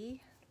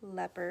tee,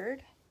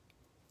 leopard.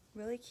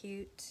 Really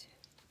cute.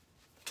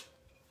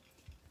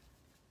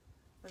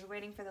 Was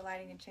waiting for the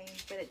lighting to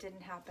change, but it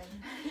didn't happen.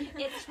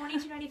 It's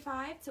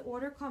 $22.95 to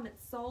order. Comment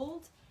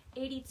sold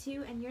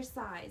 82 and your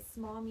size,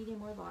 small,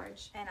 medium, or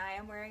large. And I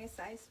am wearing a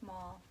size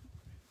small.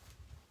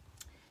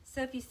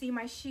 So if you see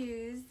my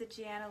shoes, the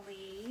Jana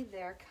Lee,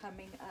 they're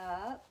coming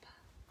up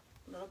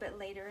a little bit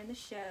later in the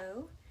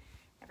show.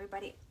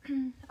 Everybody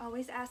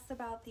always asks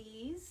about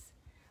these.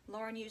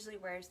 Lauren usually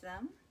wears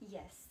them.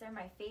 Yes, they're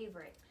my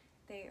favorite.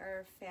 They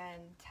are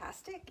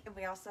fantastic, and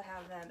we also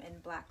have them in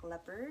black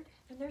leopard.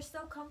 And they're so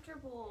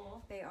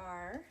comfortable. They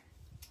are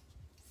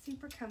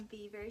super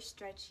comfy, very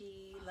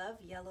stretchy. Love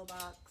yellow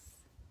box.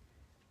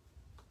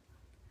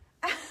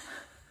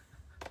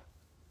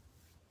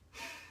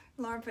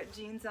 Lauren put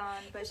jeans on,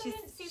 but I she's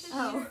didn't see the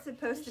she's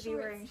supposed the to be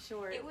shorts. wearing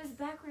shorts. It was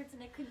backwards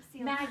and I couldn't see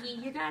them. Maggie,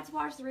 you're gonna have to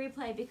watch the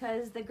replay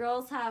because the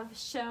girls have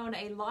shown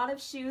a lot of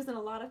shoes and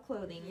a lot of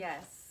clothing.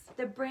 Yes.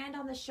 The brand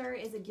on the shirt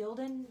is a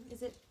Gildan,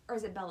 or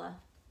is it Bella?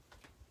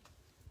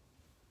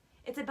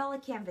 It's a Bella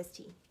canvas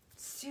tee.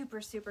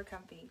 Super, super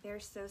comfy. They're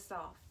so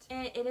soft.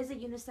 And it is a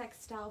unisex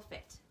style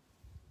fit.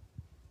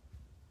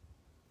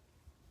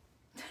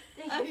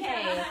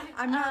 Okay.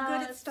 I'm not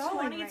good at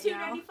stalling right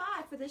now. $22.95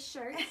 for this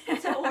shirt.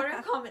 To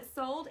order, comment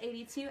sold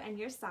 82 and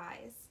your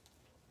size.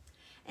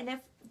 And if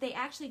they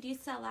actually do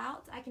sell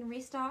out, I can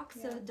restock.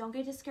 So Yeah. don't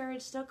get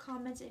discouraged. Still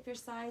comment if your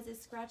size is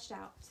scratched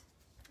out.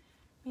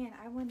 Man,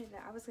 I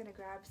was gonna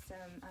grab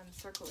some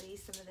Circle E,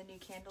 some of the new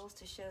candles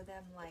to show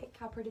them. Like,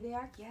 How pretty they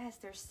are. yes,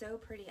 they're so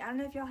pretty. I don't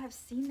know if y'all have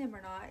seen them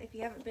or not. If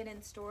you haven't been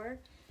in store,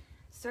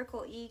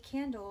 Circle E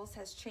Candles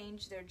has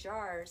changed their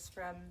jars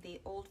from the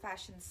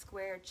old-fashioned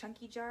square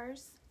chunky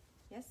jars.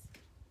 Yes.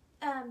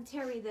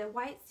 Terry, the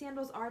white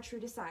sandals are true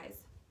to size.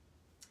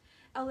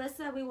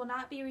 Alyssa, we will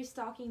not be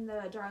restocking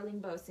the Darling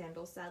Bow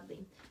sandals,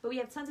 sadly. But we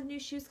have tons of new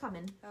shoes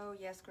coming. Oh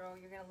yes, girl,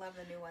 you're gonna love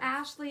the new ones.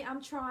 Ashley, I'm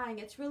trying.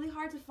 It's really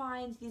hard to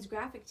find these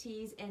graphic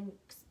tees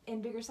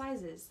in bigger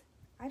sizes.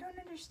 I don't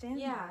understand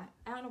Yeah, that.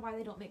 I don't know why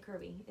they don't make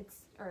curvy.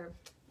 Or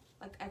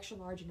like extra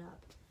large and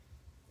up.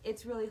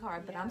 It's really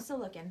hard, but Yeah. I'm still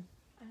looking.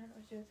 I don't know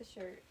what to do with the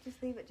shirt.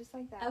 Just leave it just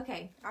like that.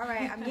 Okay. All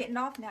right, I'm getting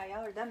off now.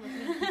 Y'all are done with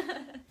me.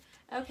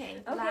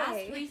 Okay. Okay.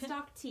 Last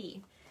restock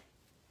tee.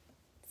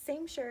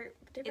 Same shirt,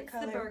 different It's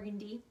color. the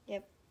burgundy.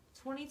 Yep.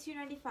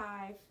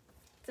 $22.95.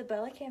 It's a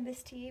Bella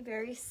canvas tee,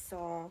 very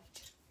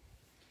soft.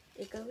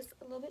 It goes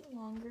a little bit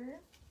longer.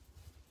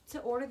 To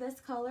order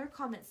this color,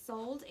 comment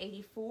sold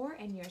 84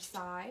 and your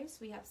size.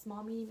 We have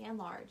small, medium, and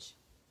large.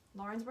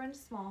 Lauren's wearing a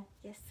small.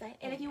 Yes, I am.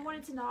 And if you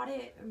wanted to knot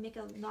it or make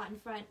a knot in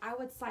front, I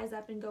would size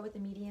up and go with the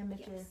medium.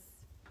 Yes.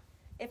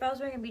 If I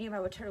was wearing a medium, I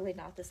would totally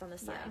knot this on the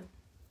side.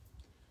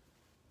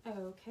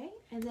 Okay.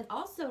 And then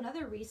also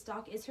another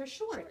restock is her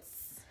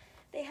shorts.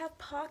 They have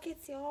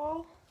pockets,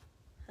 y'all.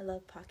 I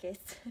love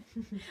pockets.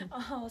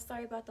 Oh,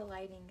 sorry about the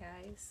lighting,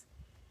 guys.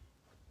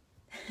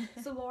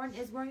 So Lauren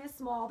is wearing a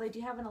small. They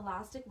do have an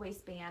elastic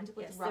waistband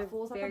with Yes,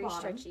 ruffles they're at the very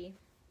bottom. stretchy.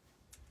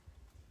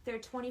 They're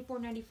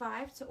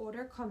 $24.95 to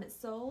order. Comment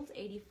sold,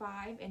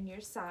 $85 in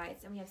your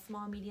size. And we have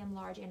small, medium,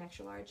 large, and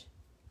extra large.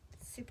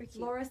 Super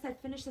cute. Laura said,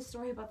 finish the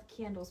story about the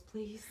candles,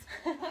 please.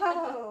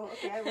 Oh,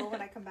 okay. I will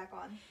when I come back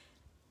on.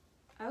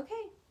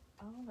 Okay.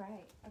 All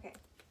right. Okay.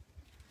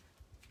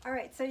 All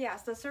right. So yeah.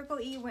 So Circle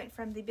E went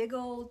from the big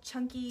old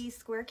chunky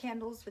square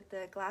candles with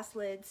the glass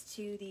lids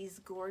to these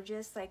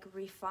gorgeous, like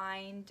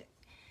refined,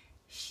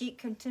 chic,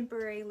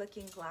 contemporary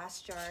looking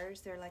glass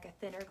jars. They're like a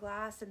thinner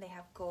glass, and they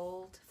have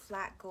gold,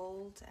 flat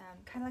gold,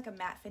 kind of like a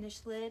matte finish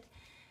lid.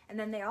 And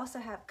then they also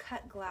have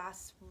cut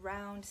glass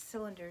round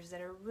cylinders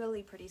that are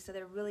really pretty. So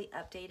they're really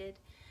updated.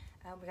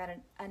 We got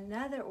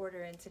another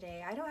order in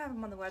today. I don't have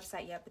them on the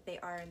website yet, but they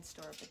are in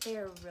store. But they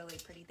are really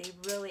pretty. They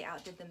really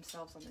outdid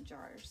themselves on the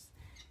jars.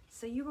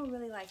 So you will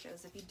really like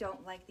those if you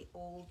don't like the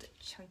old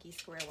chunky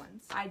square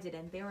ones. I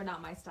didn't. They were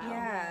not my style.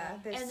 Yeah.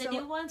 And the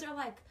new ones are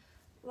like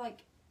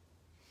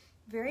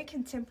very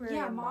contemporary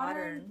yeah, and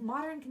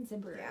modern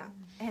contemporary. Yeah.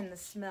 And the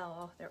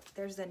smell.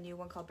 There's a new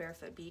one called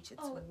Barefoot Beach.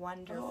 It's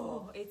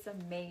wonderful. Oh, it's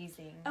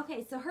amazing.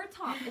 Okay, so her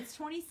top, it's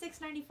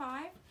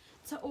 $26.95.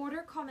 To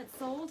order, comment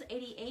sold,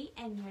 $88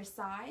 and your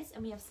size.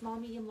 And we have small,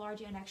 medium,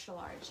 large, and extra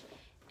large.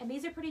 And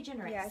these are pretty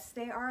generous. Yes,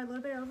 they are a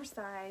little bit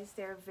oversized.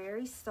 They're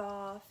very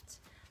soft,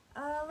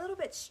 a little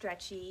bit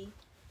stretchy,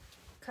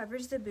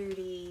 covers the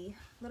booty,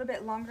 a little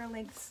bit longer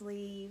length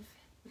sleeve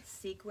with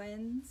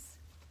sequins.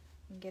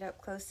 And get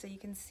up close so you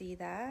can see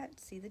that,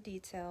 see the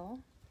detail.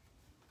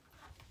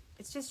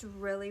 It's just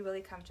really,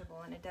 really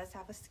comfortable, and it does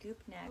have a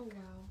scoop neck. Oh,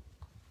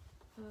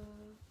 wow.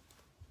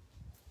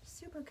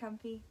 Super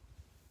comfy.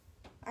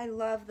 I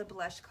love the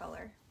blush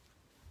color.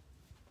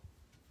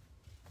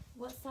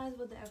 What size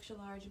would the extra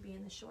large be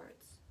in the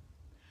shorts?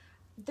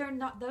 They're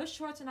not, those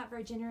shorts are not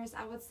very generous.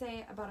 I would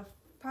say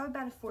Probably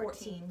about a 14.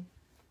 14.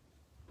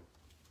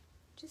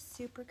 Just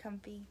super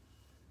comfy.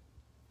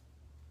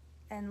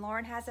 And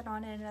Lauren has it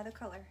on in another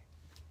color.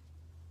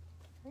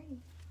 Pretty.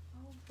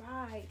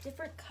 All right,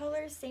 different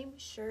colors, same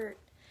shirt.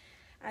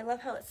 I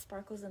love how it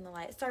sparkles in the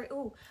light. Sorry,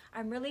 oh,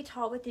 I'm really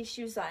tall with these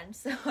shoes on,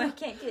 so I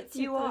can't get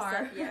too You close are.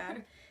 up. Yeah.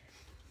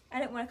 I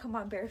didn't want to come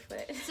on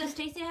barefoot. So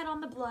Stacey had on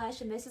the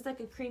blush, and this is like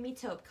a creamy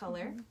taupe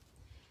color. Mm-hmm.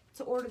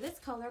 To order this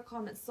color,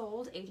 comment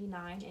sold,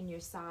 $89 in your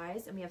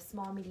size. And we have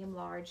small, medium,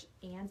 large,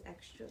 and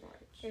extra large.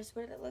 Here's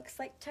what it looks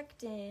like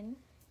tucked in.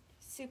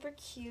 Super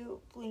cute,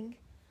 bling.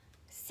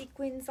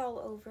 Sequins all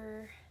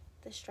over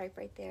the stripe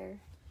right there.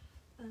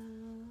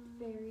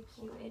 Very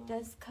cute. It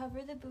does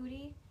cover the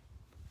booty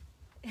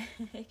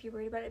if you're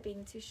worried about it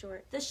being too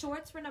short. The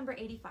shorts were number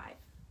 85.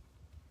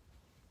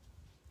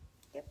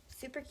 Yep,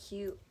 super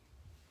cute.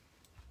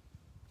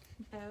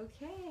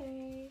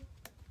 Okay.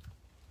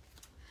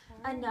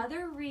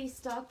 Another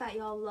restock that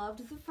y'all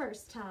loved the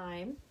first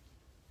time.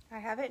 I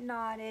have it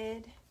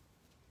knotted.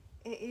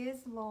 It is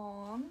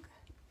long.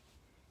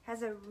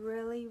 Has a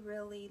really,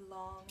 really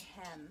long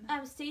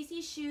hem.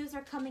 Stacey's shoes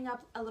are coming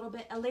up a little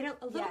bit bit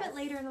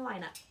later in the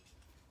lineup.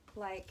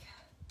 Like,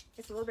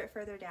 it's a little bit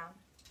further down.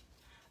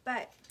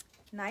 But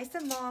nice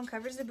and long,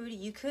 covers the booty.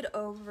 You could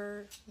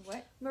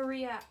what?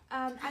 Maria,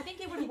 I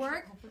think it would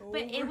work,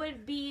 but it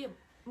would be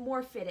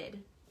more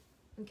fitted.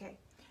 Okay.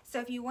 So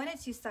if you wanted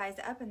to size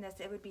up in this,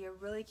 it would be a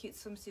really cute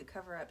swimsuit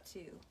cover up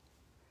too.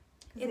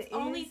 It's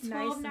only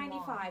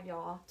 $12.95,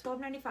 y'all.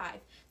 $12.95.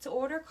 To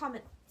order,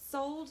 comment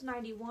sold,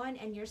 91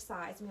 and your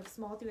size. We have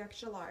small through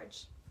extra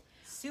large.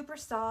 Super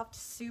soft,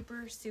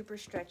 super, super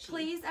stretchy.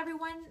 Please,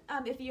 everyone,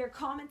 if you're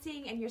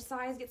commenting and your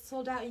size gets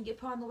sold out and you get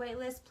put on the wait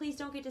list, please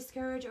don't get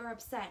discouraged or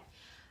upset.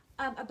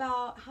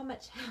 About how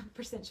much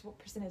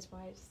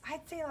percentage-wise?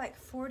 I'd say like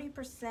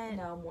 40%.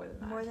 No, more than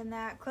that. More than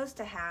that, close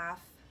to half.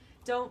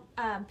 Don't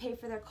pay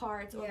for their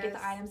cards or get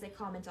the items they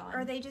comment on.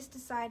 Or they just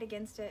decide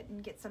against it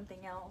and get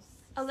something else.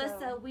 Alyssa,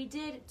 So, we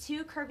did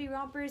 2 curvy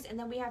rompers and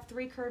then we have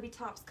 3 curvy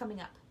tops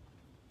coming up.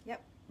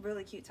 yep,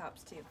 really cute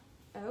tops too.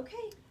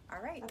 Okay, All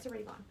right. that's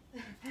already gone.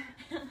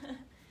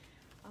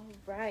 All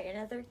right,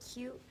 another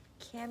cute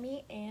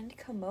cami and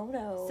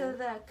kimono. So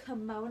the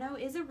kimono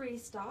is a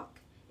restock.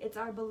 It's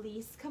our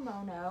Belize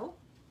kimono.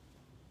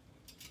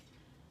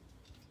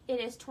 It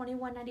is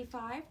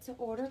 $21.95 to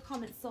order.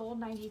 Comment sold,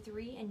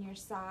 93 in your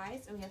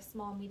size, and we have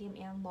small, medium,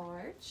 and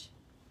large.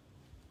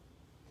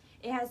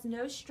 It has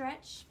no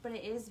stretch, but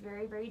it is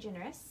very, very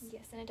generous.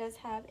 Yes, and it does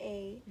have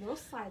a Little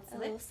slide slit.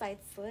 little side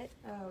slit.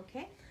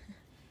 Okay.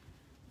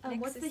 Next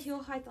What's the is-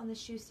 heel height on the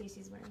shoe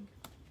Stacey's wearing?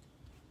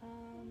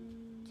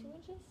 2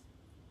 inches.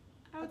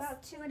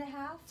 About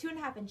 2.5.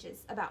 2.5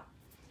 inches, about.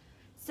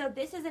 So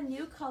this is a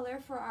new color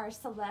for our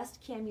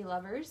Celeste cami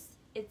lovers.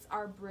 It's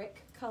our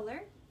brick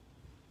color.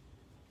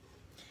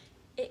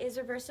 It is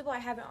reversible. I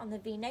have it on the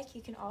V-neck.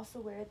 You can also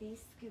wear the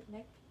scoop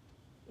neck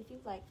if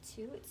you'd like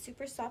to. It's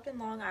super soft and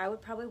long. I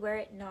would probably wear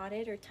it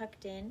knotted or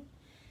tucked in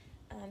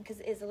because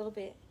it is a little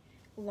bit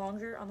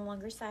longer on the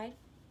longer side.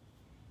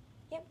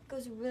 Yep,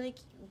 goes really.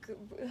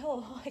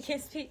 Oh, I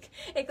can't speak.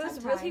 It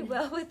goes really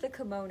well with the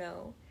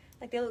kimono.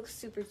 Like they look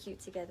super cute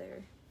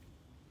together.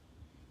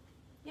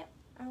 Yep.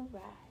 All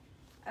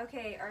right.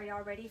 Okay, are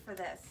y'all ready for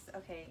this?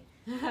 Okay,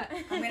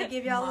 I'm gonna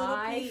give y'all a little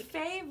My peek.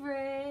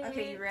 favorite.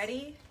 Okay, you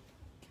ready?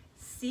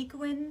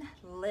 Sequin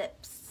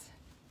lips.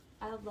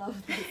 I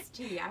love this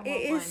too. I want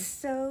It one. is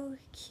so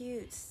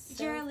cute. So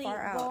Jerry,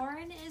 far out.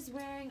 Lauren is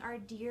wearing our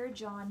Dear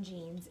John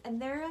jeans,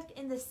 and they're like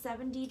in the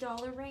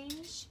 $70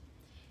 range.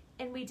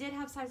 And we did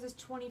have sizes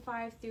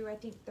 25 through, I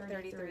think,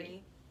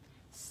 33.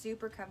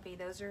 Super comfy.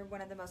 Those are one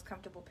of the most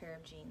comfortable pair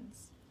of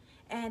jeans.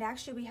 And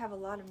actually, we have a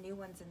lot of new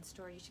ones in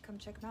store. You should come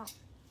check them out.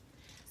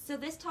 So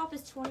this top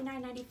is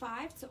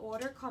 $29.95 to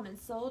order,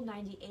 comment sold,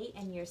 98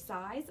 and your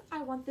size.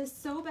 I want this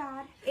so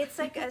bad. It's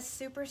like a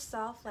super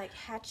soft, like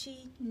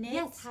hatchy knit.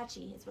 Yes,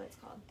 Hatchie is what it's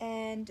called.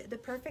 And the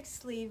perfect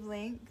sleeve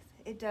length.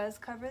 It does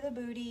cover the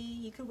booty.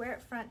 You could wear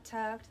it front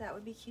tucked. That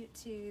would be cute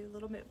too. A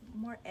little bit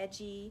more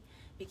edgy.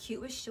 Be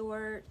cute with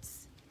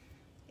shorts.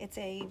 It's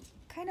a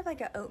kind of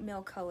like an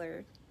oatmeal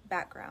color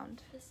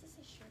background. This is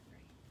a shirt,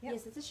 right? Yep.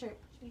 Yes, it's a shirt.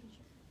 Just making sure.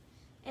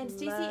 And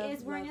Stacy Love,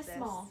 is wearing love a this.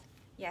 small.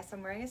 Yes,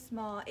 I'm wearing a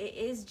small. It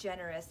is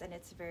generous and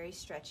it's very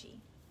stretchy.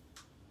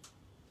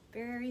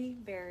 Very,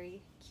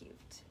 very cute.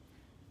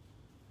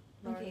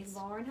 Okay, Lauren's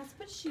Lauren has to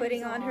put shoes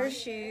putting on her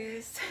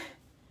shoes.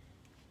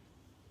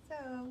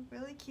 So,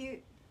 really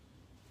cute.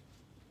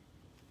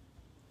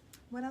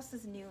 What else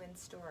is new in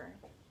store?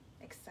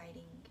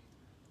 Exciting.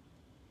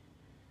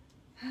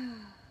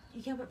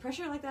 You can't put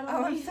pressure like that Oh,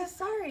 on I'm me. so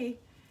sorry.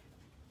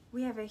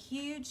 We have a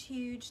huge,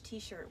 huge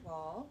t-shirt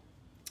wall.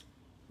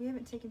 We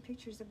haven't taken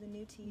pictures of the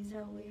new tees, No,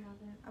 have we we?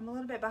 haven't. I'm a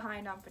little bit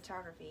behind on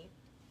photography.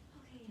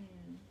 Okay.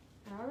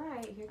 All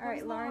right, here comes All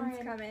right, Lauren's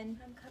Lauren. coming.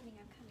 I'm coming.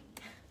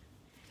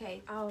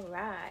 Okay, All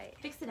right.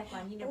 fix the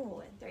neckline. You need to Oh.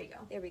 pull it. There you go.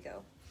 There we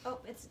go. Oh,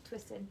 it's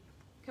twisted.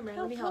 Come here,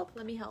 Help, let me help. help.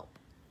 Let me help.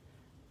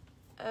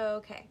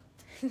 Okay.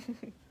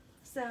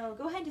 So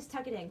go ahead and just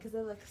tuck it in because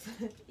it looks.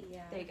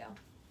 Yeah. There you go.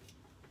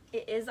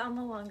 It is on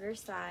the longer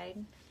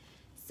side.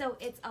 So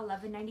it's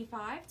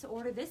 $11.95 to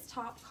order this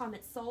top.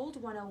 Comment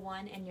sold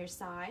 101 and your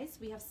size.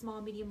 We have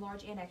small, medium,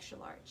 large, and extra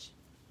large.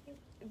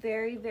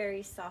 Very,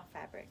 very soft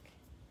fabric.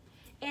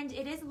 And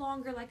it is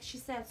longer, like she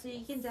said, so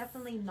you can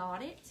definitely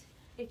knot it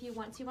if you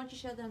want to. Why don't you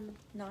show them?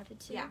 Knotted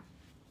too. Yeah.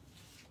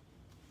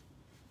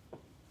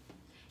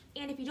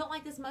 And if you don't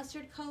like this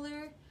mustard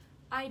color,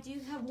 I do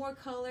have more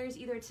colors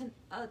either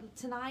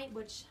tonight,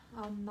 which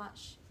I'm not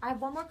I have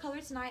one more color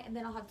tonight, and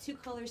then I'll have 2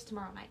 colors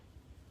tomorrow night.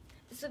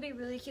 This would be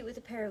really cute with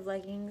a pair of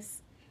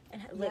leggings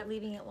and Yep.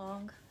 leaving it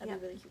long. That'd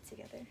Yep. be really cute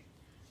together.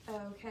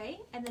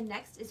 Okay, and then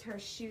next is her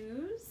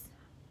shoes.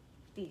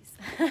 These.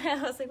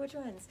 I was like, which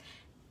ones?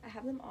 I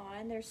have them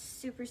on. They're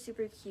super,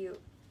 super cute.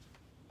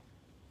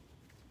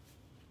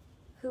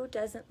 Who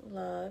doesn't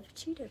love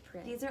cheetah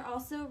print? These are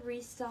also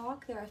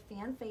restock. They're a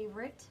fan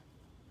favorite.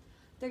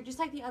 They're just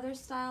like the other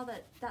style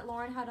that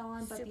Lauren had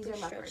on, but these super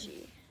are leopard.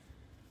 stretchy.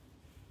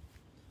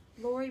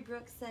 Lori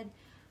Brooks said,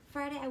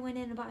 Friday I went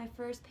in and bought my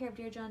first pair of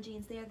Dear John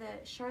jeans. They are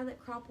the Charlotte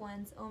crop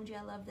ones. OMG,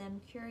 I love them.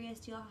 Curious,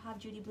 do y'all have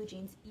Judy Blue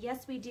jeans?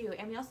 Yes, we do.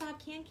 And we also have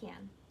Can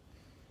Can.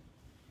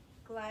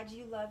 Glad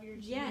you love your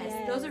jeans.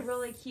 Yes, those are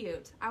really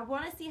cute. I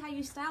want to see how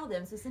you style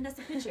them, so send us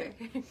a picture.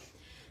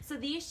 So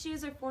these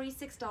shoes are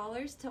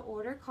 $46 to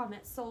order.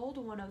 Comment sold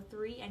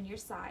 103 and your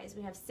size.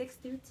 We have 6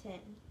 through 10.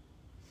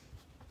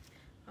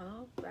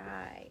 All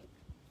right.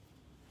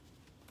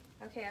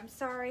 Okay, I'm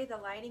sorry. The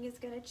lighting is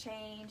going to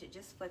change. It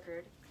just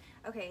flickered.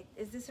 Okay,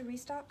 is this a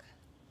restock?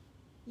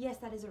 Yes,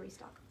 that is a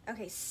restock.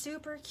 Okay,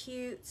 super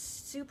cute,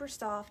 super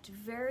soft,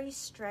 very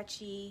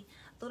stretchy,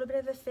 a little bit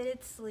of a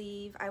fitted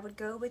sleeve. I would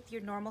go with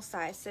your normal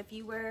size. So if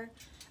you wear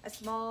a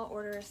small,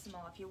 order a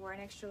small. If you wear an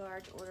extra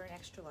large, order an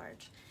extra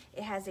large.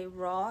 It has a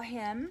raw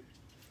hem,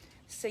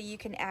 so you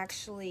can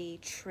actually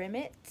trim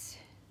it.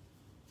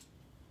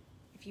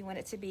 If you want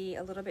it to be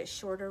a little bit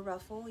shorter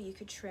ruffle, you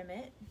could trim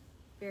it.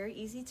 Very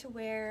easy to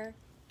wear.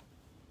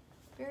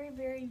 Very,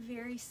 very,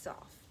 very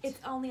soft. It's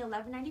only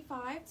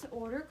 $11.95 to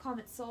order.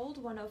 Comment sold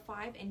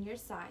 105 and your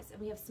size. And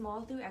we have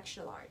small through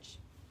extra large.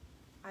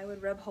 I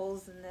would rub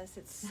holes in this.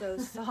 It's so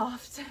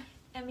soft.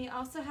 And we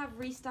also have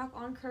restock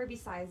on curvy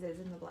sizes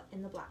in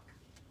the black.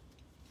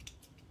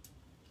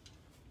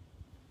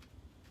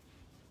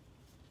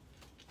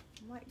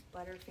 I'm like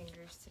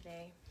Butterfingers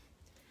today.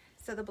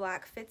 So the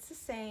black fits the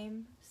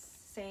same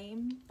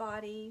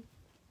body,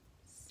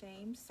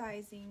 same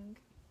sizing.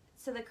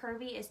 So the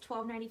curvy is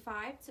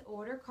 $12.95 to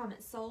order.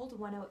 Comment sold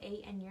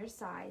 108 and your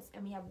size.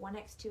 And we have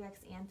 1X,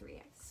 2X, and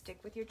 3X. Stick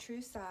with your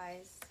true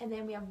size. And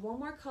then we have one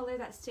more color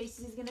that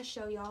Stacey's going to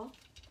show y'all.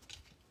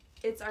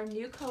 It's our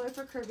new color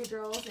for curvy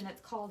girls, and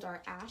it's called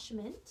our Ash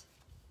Mint.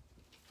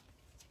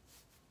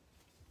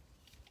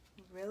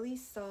 Really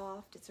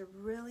soft. It's a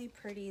really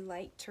pretty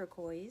light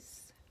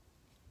turquoise.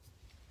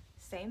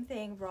 Same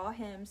thing, raw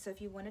hem. So if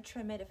you want to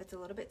trim it, if it's a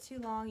little bit too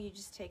long, you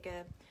just take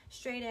a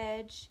straight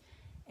edge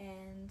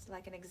and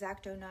like an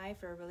X-Acto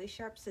knife or really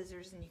sharp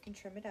scissors, and you can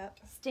trim it up.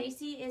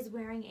 Stacy is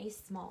wearing a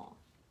small.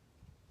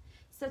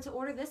 So to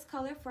order this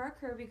color for our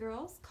curvy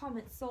girls,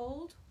 comment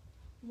sold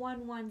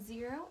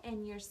 110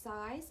 and your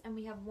size, and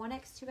we have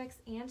 1X, 2X,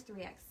 and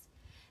 3X.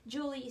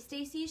 Julie,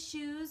 Stacy's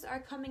shoes are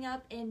coming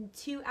up in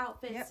 2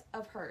 outfits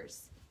of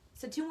hers.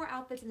 So 2 more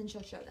outfits and then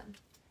she'll show them.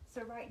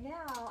 So right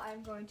now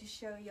I'm going to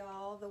show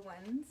y'all the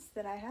ones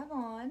that I have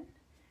on.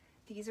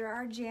 These are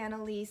our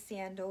Jana Lee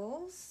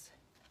sandals.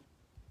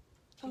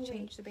 Did you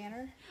change the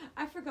banner?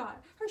 I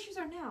forgot. Her shoes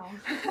are now.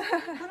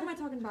 What am I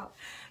talking about?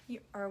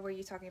 Or were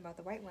you talking about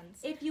the white ones?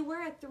 If you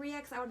wear a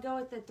 3X, I would go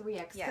with the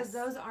 3X because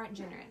those aren't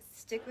generous.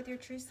 Stick with your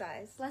true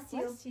size. Bless you.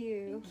 Bless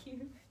you. Thank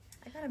you.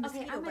 I got a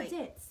mosquito Okay, I'm a bite.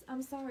 ditz.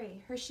 I'm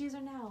sorry. Her shoes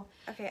are now.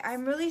 Okay,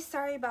 I'm really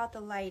sorry about the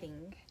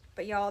lighting.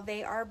 But y'all,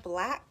 they are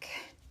black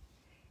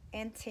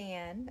and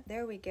tan.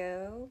 There we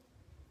go.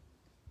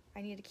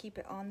 I need to keep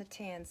it on the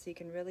tan so you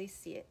can really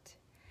see it.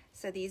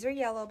 So these are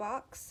yellow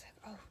box.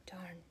 Oh,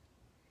 darn.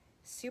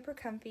 Super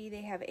comfy.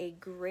 They have a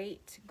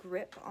great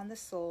grip on the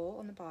sole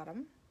on the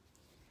bottom.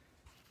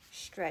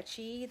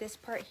 Stretchy. This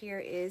part here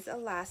is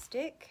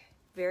elastic.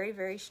 Very,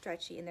 very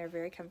stretchy, and they're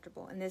very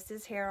comfortable. And this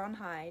is hair on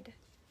hide.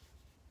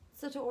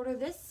 So to order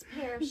this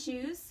pair of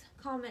shoes,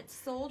 comment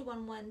sold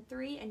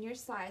 113 and your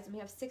size, and we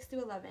have 6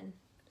 through 11.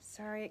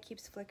 Sorry, it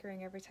keeps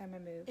flickering every time I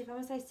move. If I'm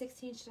a size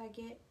 16, should I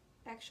get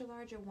extra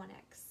large or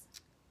 1X?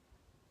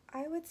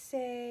 I would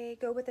say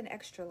go with an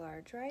extra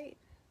large, right?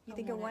 You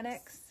think a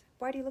 1X?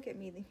 Why do you look at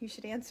me? You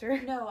should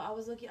answer. No, I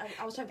was looking.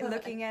 I was trying to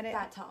looking at it.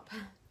 That top.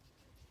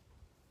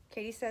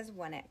 Katie says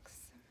 1X.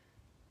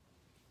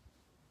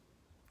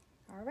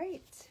 All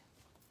right.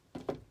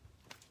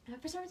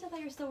 For some reason, I thought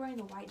you were still wearing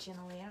the white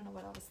generally. I don't know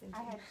what I was thinking.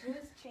 I had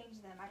just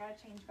changed them. I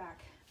gotta change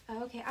back.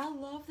 Okay, I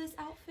love this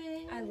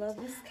outfit. I love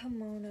this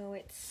kimono.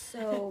 It's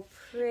so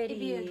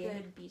pretty. It'd be a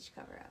good beach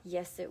cover up.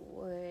 Yes, it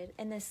would.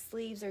 And the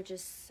sleeves are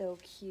just so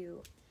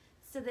cute.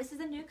 So this is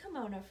a new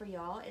kimono for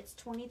y'all. It's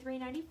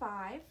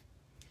 $23.95.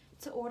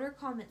 To order,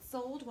 comment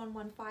sold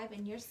 115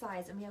 in your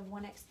size, and we have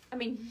 1X. I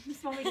mean,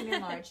 small, medium,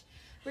 and large.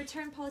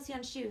 Return policy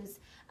on shoes.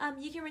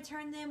 You can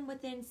return them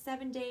within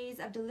 7 days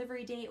of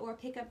delivery date or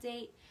pickup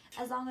date,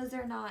 as long as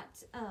they're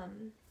not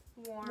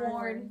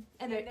worn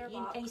and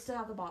you still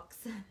have the box.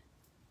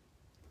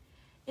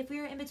 If we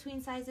are in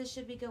between sizes,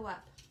 should we go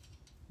up?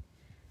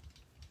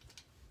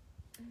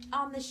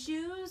 On the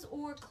shoes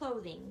or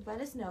clothing?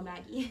 Let us know,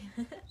 Maggie.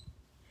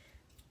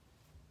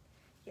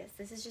 Yes,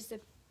 this is just a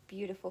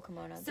beautiful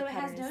kimono. So it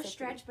has no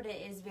stretch, but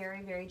it is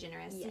very, very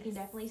generous. Yes. You can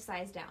definitely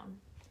size down.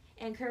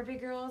 And curvy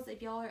girls,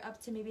 if y'all are up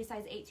to maybe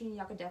size 18,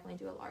 y'all could definitely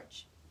do a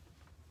large.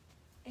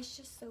 It's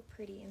just so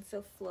pretty and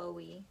so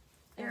flowy.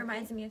 It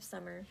reminds me of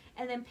summer.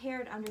 And then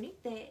paired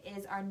underneath it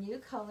is our new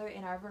color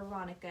in our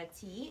Veronica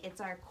tee.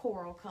 It's our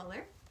coral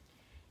color.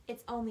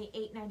 It's only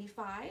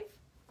 $8.95.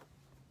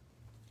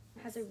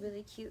 Has a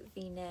really cute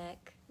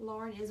V-neck.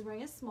 Lauren is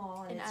wearing a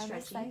small and it's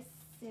stretchy. I'm a size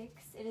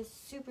 6. It is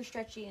super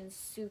stretchy and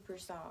super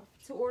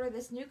soft. To order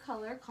this new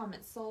color,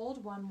 comment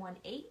sold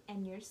 118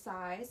 and your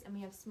size, and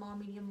we have small,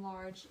 medium,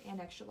 large,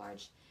 and extra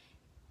large.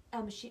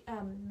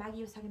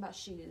 Maggie was talking about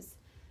shoes.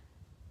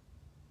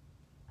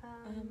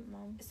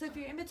 Mom. So if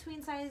you're in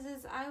between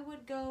sizes, I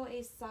would go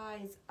a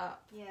size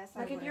up. Yes,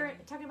 like if you're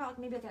talking about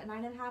maybe like a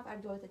 9.5,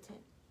 I'd go with a 10.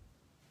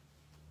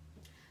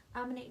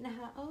 I'm an 8.5.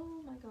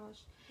 Oh my gosh.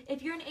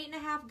 If you're an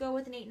 8.5, go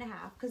with an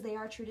 8.5 because they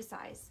are true to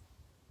size.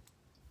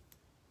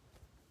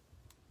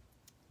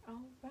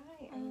 All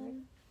right.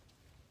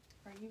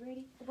 Are you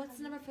ready? What's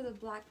the number for the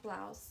black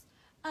blouse?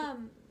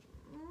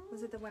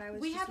 Was it the one I was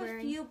we just have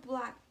wearing? A few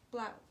black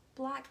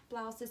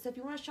blouses. So if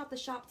you want to shop the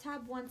shop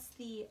tab, once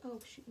the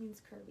shoot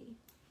means curvy.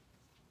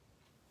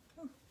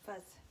 Oh,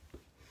 fuzz.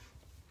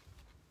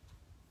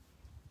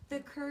 The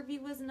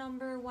curvy was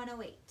number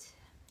 108.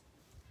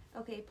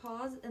 Okay,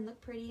 pause and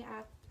look pretty.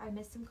 I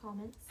missed some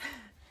comments.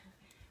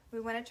 We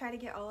want to try to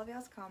get all of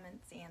y'all's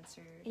comments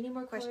answered. Any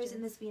more colors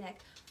in this V-neck?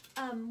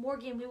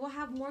 Morgan, we will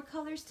have more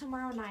colors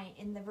tomorrow night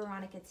in the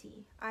Veronica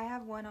tee. I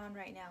have one on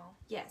right now.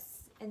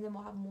 Yes, and then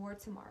we'll have more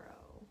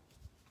tomorrow.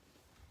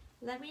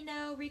 Let me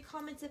know. Read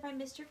comments if I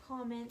missed your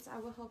comments. I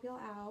will help y'all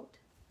out.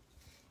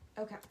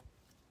 Okay.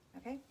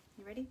 Okay,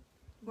 you ready?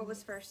 What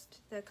was first?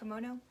 The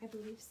kimono? I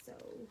believe so.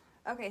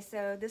 Okay,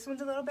 so this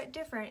one's a little bit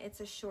different. It's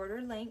a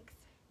shorter length.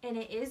 And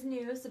it is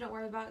new, so don't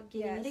worry about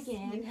getting it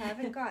again. You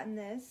haven't gotten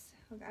this.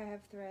 Look, I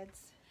have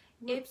threads.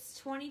 It's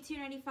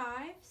 $22.95.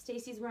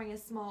 Stacy's wearing a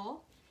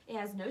small. It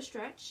has no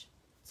stretch.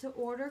 To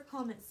order,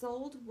 comment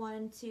sold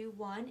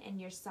 121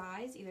 and your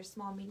size, either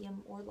small,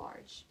 medium, or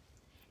large.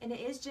 And it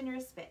is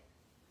generous fit.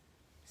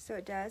 So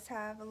it does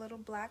have a little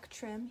black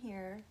trim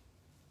here.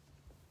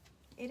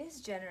 It is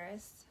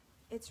generous.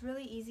 It's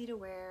really easy to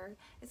wear.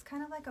 It's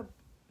kind of like a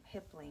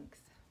hip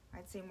length.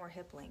 I'd say more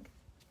hip length.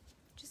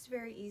 Just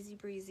very easy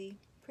breezy.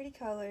 Pretty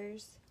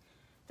colors.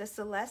 The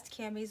Celeste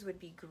camis would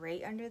be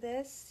great under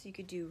this. You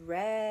could do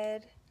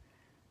red,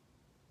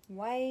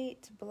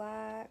 white,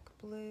 black,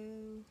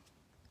 blue,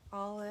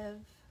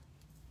 olive.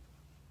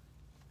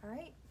 All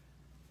right.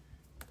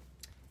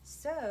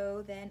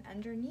 So then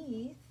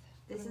underneath,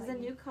 this is a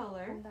new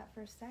color. Hold that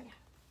for a sec.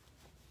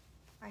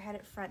 I had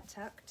it front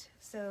tucked.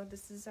 So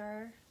this is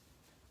our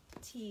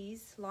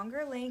tees,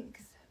 longer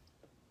length.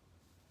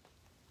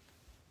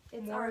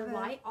 It's More our of a-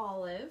 light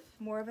olive.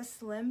 More of a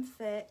slim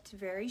fit,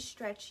 very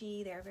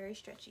stretchy. They're very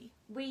stretchy.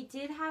 We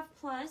did have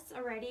plus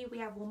already. We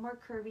have one more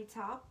curvy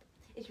top.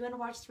 If you want to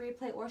watch the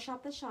replay or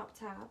shop the shop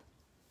tab.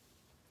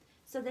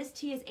 So this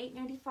tee is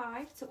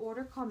 $8.95. To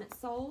order, comment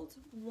sold,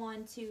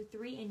 1, 2,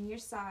 3 in your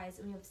size,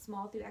 and we have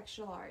small through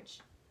extra large.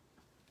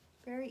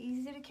 Very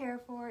easy to care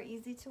for,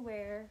 easy to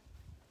wear.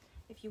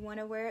 If you want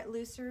to wear it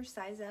looser,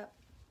 size up.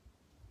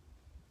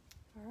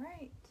 All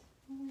right.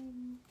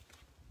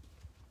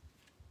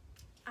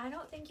 I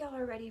don't think y'all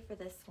are ready for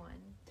this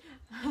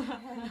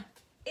one.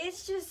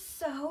 It's just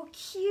so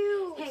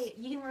cute. Hey,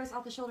 you can wear this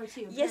off the shoulder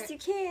too. Yes, you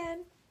can.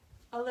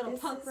 A little This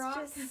punk is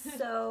rock. just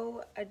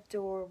so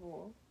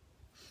adorable.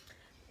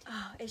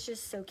 Oh, it's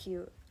just so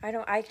cute. I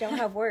don't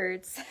have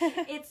words.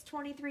 It's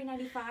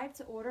 $23.95.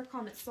 To order,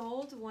 comment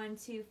sold, 1,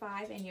 2,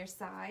 5 in your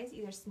size,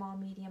 either small,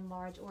 medium,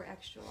 large, or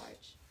extra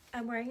large.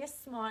 I'm wearing a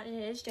small and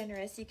it is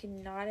generous. You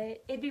can knot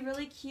it. It'd be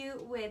really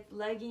cute with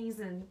leggings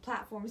and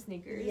platform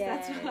sneakers.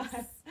 Yes. That's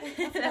what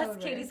I That's would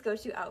wear. Katie's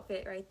go-to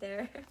outfit right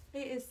there.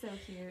 It is so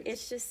cute.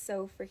 It's just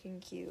so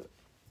freaking cute.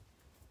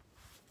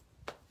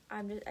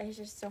 I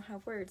just don't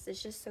have words.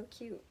 It's just so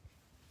cute.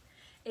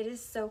 It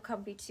is so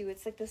comfy too.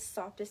 It's like the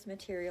softest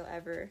material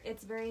ever.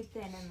 It's very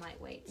thin and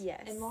lightweight.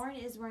 Yes. And Lauren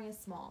is wearing a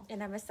small.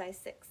 And I'm a size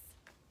 6.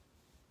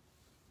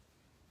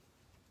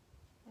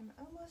 I'm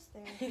almost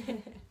there.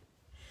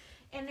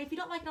 And if you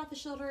don't like it off the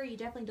shoulder, you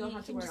definitely don't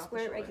have to wear it off the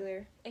shoulder.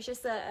 regular. It's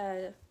just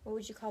a what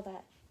would you call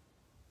that?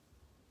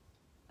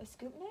 A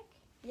scoop neck?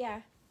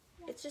 Yeah.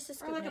 It's just a Or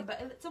scoop like neck.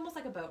 it's almost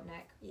like a boat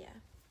neck. Yeah.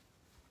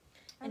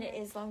 And it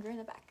is longer in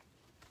the back.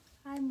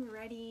 I'm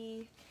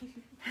ready.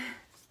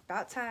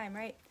 About time,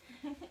 right?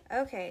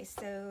 Okay,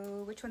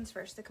 so which one's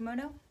first? The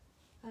kimono?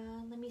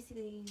 Let me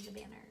see the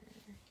banner.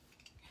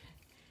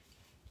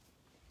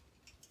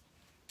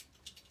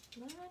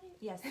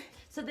 Yes.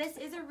 So this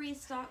is a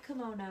restock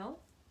kimono.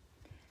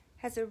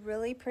 Has a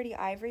really pretty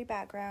ivory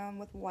background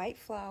with white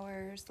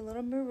flowers, a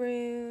little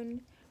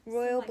maroon,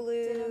 royal Some, like,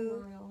 blue, ditto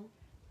royal.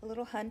 a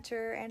little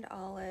hunter, and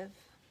olive.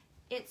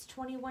 It's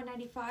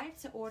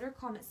 $21.95. To order,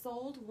 comment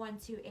sold, 1,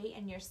 2, 8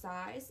 in your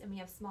size, and we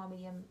have small,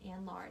 medium,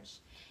 and large.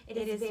 It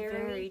is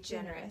very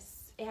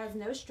generous. It has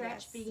no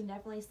stretch, Yes. but you can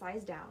definitely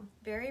size down.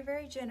 Very,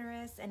 very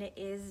generous, and it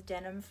is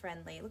denim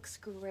friendly. It looks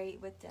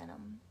great with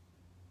denim.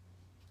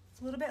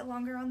 It's a little bit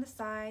longer on the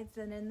sides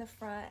than in the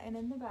front and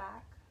in the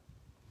back.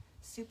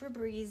 Super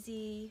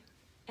breezy.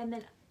 And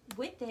then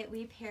with it,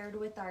 we paired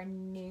with our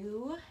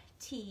new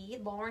tee.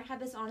 Lauren had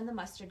this on in the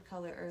mustard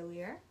color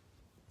earlier.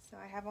 So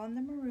I have on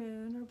the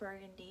maroon or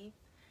burgundy.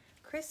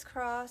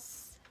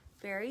 Crisscross,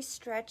 very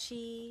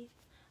stretchy.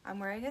 I'm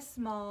wearing a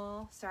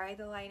small. Sorry,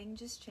 the lighting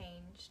just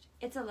changed.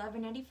 It's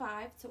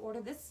 $11.95. To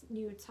order this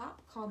new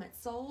top, comment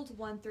sold,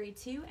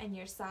 132 and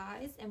your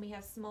size, and we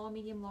have small,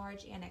 medium,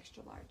 large, and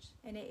extra large.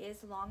 And it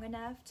is long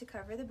enough to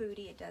cover the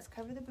booty. It does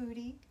cover the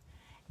booty.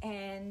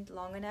 And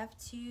long enough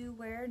to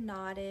wear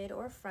knotted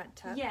or front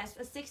tucked. Yes,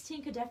 a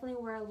 16 could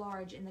definitely wear a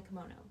large in the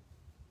kimono.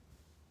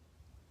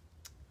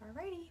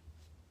 Alrighty.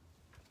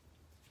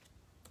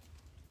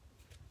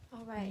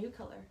 All right. New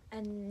color.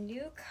 A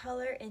new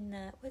color in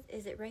the, what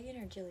is it, Reagan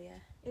or Julia?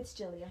 It's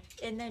Jillia.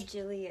 In the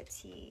Julia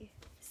tee.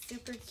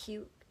 Super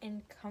cute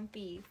and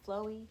comfy,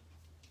 flowy.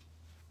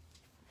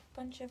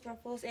 Bunch of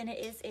ruffles, and it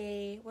is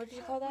a, what did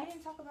you call We that?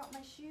 didn't talk about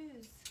my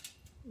shoes.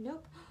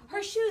 Nope.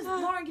 Her shoes.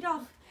 Lauren, get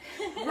off.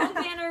 Wrong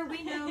banner.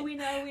 We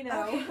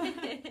know.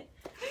 Okay.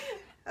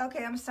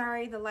 Okay, I'm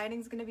sorry. The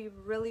lighting's going to be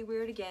really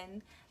weird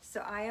again. So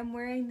I am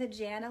wearing the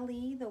Jana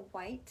Lee, the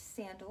white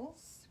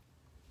sandals.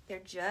 They're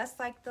just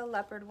like the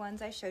leopard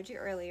ones I showed you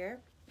earlier.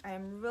 I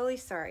am really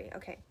sorry.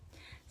 Okay,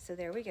 so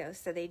there we go.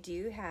 So they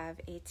do have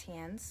a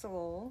tan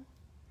sole,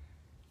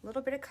 a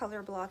little bit of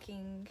color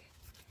blocking,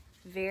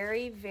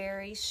 very,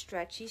 very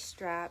stretchy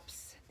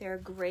straps. They're a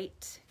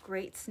great,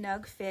 great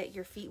snug fit.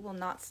 Your feet will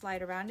not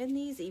slide around in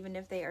these, even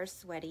if they are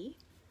sweaty.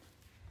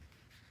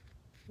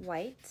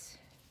 White.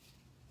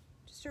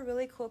 Just a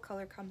really cool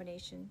color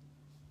combination.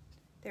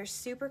 They're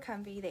super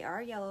comfy. They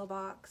are yellow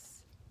box.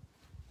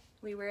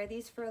 We wear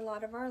these for a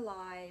lot of our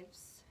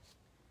lives.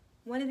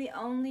 One of the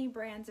only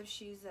brands of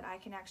shoes that I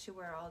can actually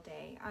wear all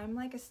day. I'm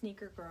like a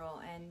sneaker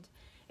girl, and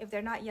if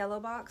they're not yellow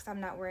box,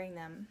 I'm not wearing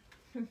them.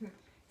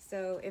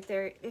 So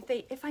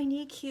if I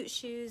need cute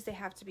shoes, they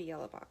have to be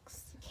yellow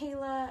box.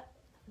 Kayla,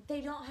 they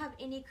don't have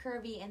any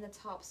curvy in the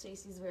top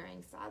Stacey's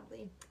wearing,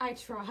 sadly. I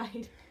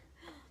tried.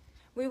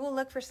 We will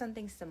look for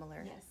something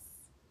similar. Yes.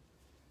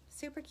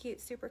 Super cute,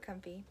 super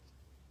comfy.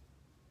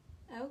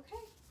 Okay.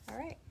 All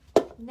right.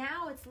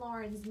 Now it's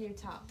Lauren's new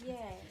top. Yes.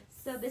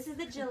 So this is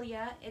the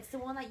Jillia. It's the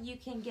one that you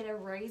can get a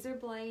razor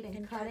blade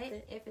and cut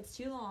it if it's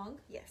too long.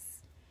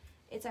 Yes.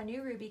 It's our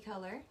new ruby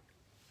color.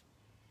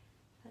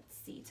 Let's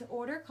see. To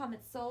order,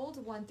 comment sold,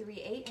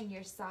 138 in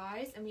your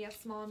size, and we have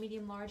small,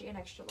 medium, large, and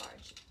extra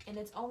large. And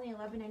it's only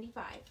 $11.95.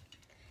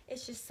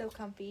 It's just so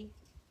comfy.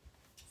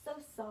 So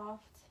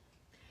soft.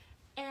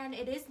 And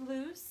it is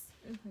loose,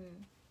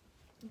 Mm-hmm.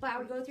 but I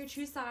would go with your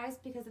true size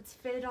because it's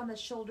fitted on the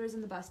shoulders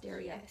and the bust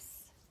area. Yes.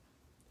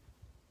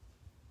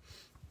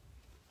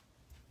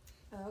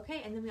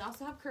 Okay, and then we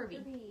also have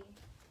curvy. Curvy.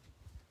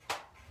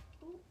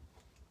 Ooh.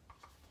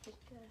 Like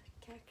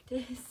the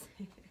cactus.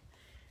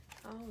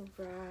 All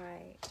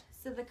right.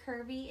 So the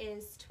curvy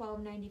is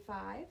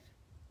 $12.95.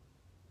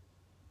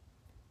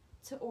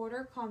 To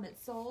order, comment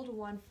sold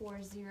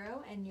 140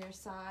 and your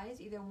size,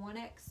 either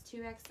 1X,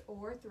 2X,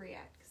 or 3X.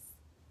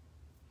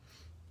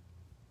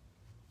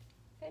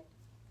 Good.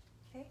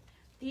 Okay.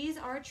 These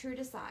are true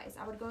to size.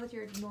 I would go with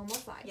your normal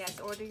size. Yes,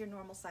 order your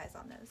normal size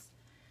on those.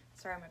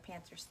 Sorry, my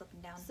pants are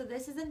slipping down. So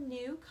this is a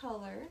new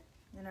color.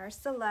 And our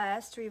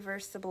Celeste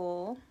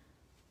reversible.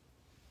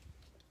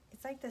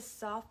 It's like the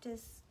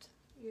softest.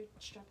 Your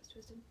strap is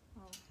twisted.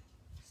 Oh,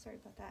 sorry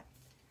about that.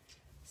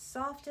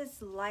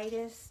 Softest,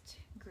 lightest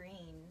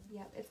green.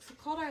 Yep, it's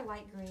called our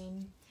light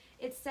green.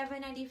 It's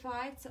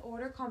 $7.95. To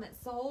order, comment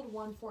sold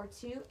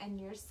 142 and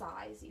your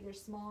size, either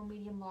small,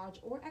 medium, large,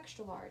 or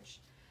extra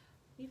large.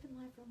 We've been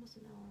live for almost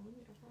an hour. We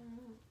need to find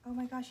out. Oh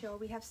my gosh, y'all,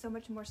 we have so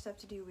much more stuff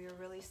to do. We are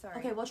really sorry.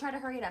 Okay, we'll try to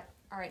hurry it up.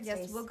 All right, Yes,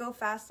 Stace. we'll go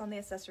fast on the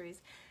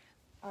accessories.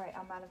 All right,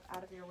 I'm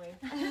out of your way.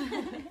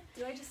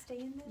 Do I just stay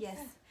in this? Yes.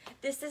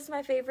 This is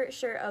my favorite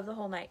shirt of the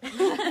whole night.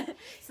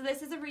 So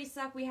this is a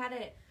restock. We had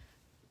it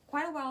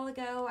quite a while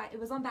ago. It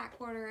was on back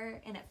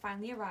order and it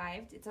finally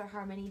arrived. It's a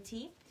Harmony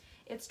tee.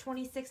 It's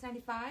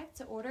 $26.95.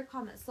 To order,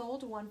 comment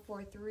sold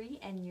 143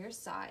 and your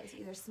size,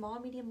 either small,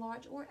 medium,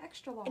 large, or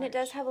extra large. And it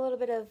does have a little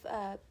bit of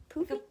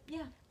poofy,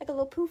 yeah, like a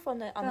little poof on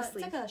the it's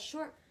sleeve. like a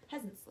short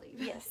peasant sleeve.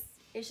 Yes,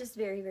 it's just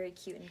very, very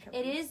cute and comfy.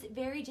 It is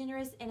very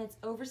generous and it's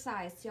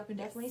oversized, so y'all can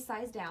definitely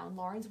size down.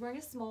 Lauren's wearing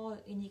a small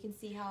and you can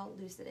see how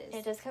loose it is. And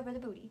it does cover the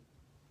booty.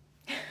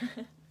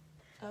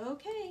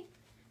 Okay.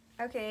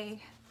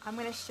 Okay, I'm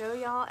going to show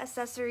y'all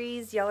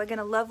accessories. Y'all are going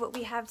to love what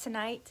we have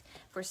tonight.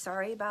 We're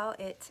sorry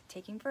about it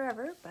taking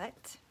forever,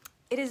 but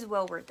it is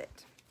well worth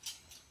it.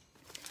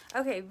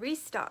 Okay,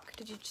 restock.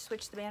 Did you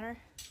switch the banner?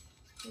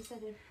 Yes, I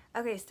did.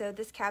 Okay, so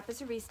this cap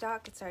is a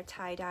restock. It's our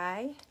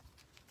tie-dye,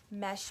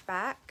 mesh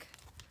back,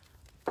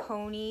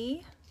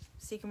 pony.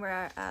 So you can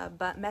wear a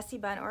messy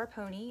bun or a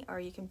pony, or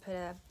you can put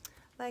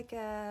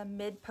a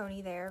mid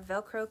pony there,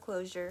 Velcro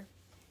closure.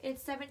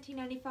 It's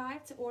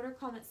 $17.95. To order,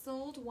 comment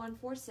sold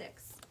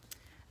 146.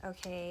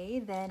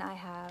 Okay, then I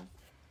have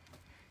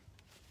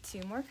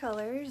two more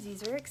colors.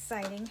 These are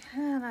exciting.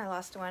 And I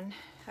lost one.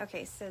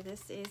 Okay, so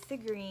this is the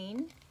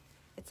green.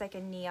 It's like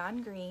a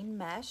neon green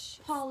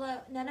mesh.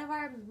 Paula, none of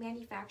our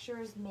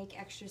manufacturers make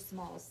extra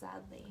small,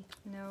 sadly.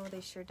 No,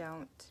 they sure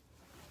don't.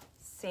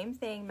 Same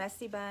thing,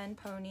 messy bun,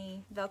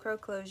 pony,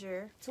 Velcro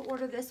closure. To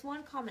order this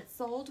one, comment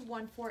sold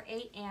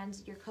 148 and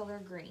your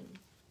color green.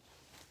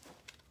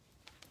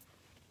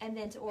 And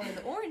then to order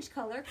the orange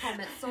color,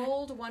 comment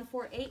sold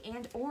 148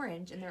 and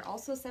orange, and they're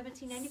also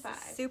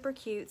 $17.95. Super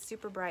cute,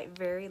 super bright,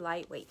 very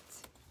lightweight.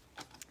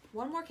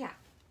 One more cap.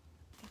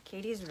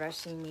 Katie's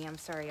rushing me, I'm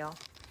sorry y'all.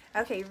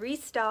 Okay,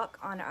 restock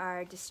on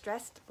our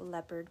distressed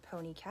leopard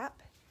pony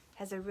cap.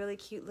 Has a really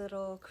cute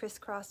little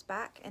crisscross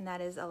back, and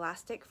that is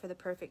elastic for the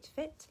perfect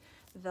fit.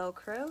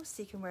 Velcro,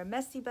 so you can wear a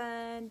messy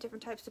bun,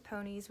 different types of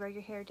ponies, wear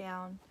your hair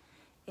down,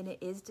 and it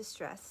is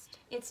distressed.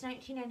 It's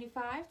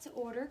 $19.95. To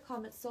order,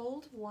 comment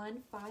sold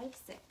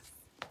 156.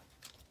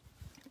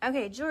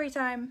 Okay, jewelry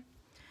time.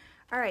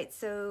 All right,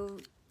 so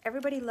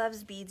everybody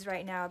loves beads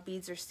right now.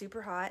 Beads are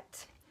super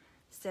hot.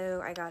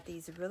 So I got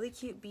these really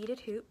cute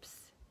beaded hoops.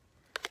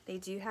 They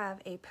do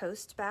have a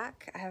post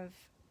back. I have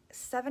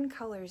 7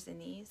 colors in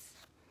these.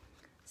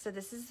 So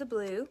this is the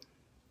blue.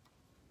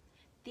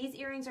 These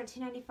earrings are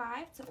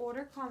 $10.95. To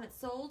order, comment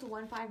sold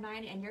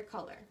 159 and your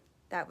color.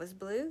 That was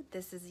blue.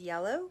 This is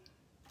yellow.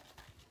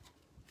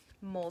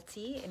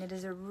 Multi, and it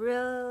is a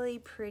really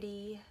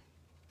pretty,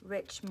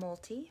 rich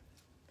multi.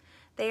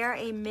 They are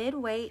a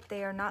mid-weight.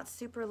 They are not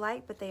super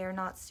light, but they are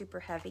not super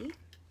heavy.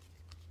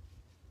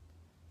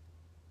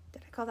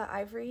 Did I call that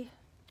ivory?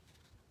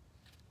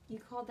 You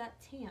called that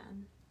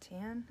tan.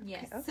 Tan?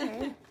 Yes.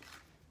 Okay.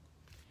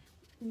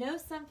 No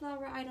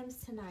sunflower items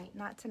tonight.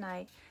 Not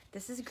tonight.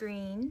 This is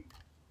green.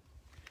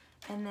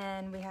 And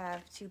then we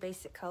have 2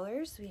 basic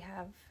colors. We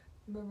have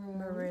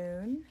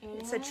maroon.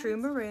 It's a true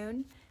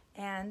maroon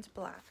and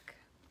black.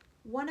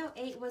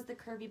 108 was the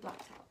curvy black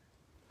top.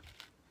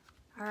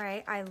 All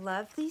right, I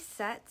love these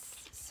sets.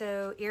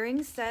 So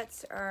earring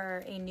sets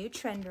are a new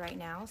trend right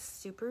now.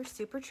 Super,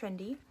 super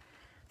trendy.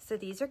 So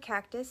these are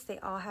cactus. They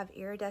all have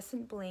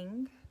iridescent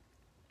bling.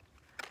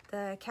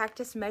 The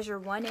cactus measure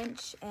 1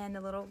 inch and the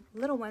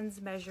little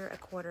ones measure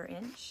 1/4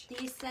 inch.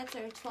 These sets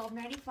are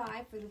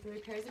 $12.95 for the 3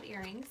 pairs of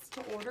earrings.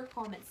 To order,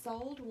 comment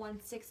sold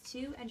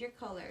 162 and your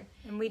color.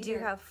 And we do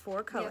have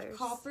 4 colors. We have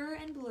copper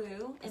and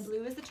blue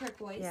is the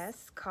turquoise.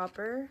 Yes,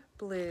 copper,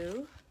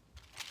 blue,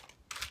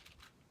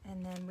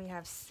 and then we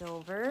have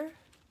silver.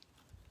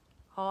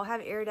 All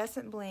have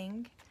iridescent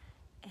bling,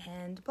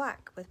 and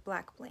black with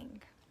black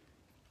bling.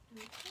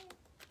 Okay.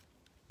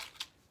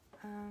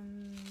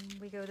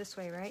 We go this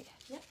way, right?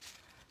 Yep.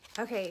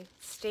 Okay,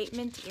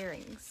 statement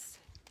earrings.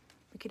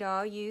 We could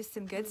all use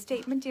some good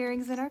statement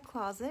earrings in our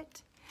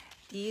closet.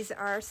 These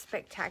are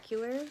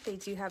spectacular. They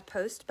do have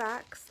post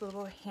backs,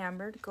 little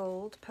hammered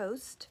gold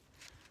post,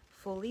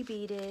 fully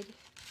beaded.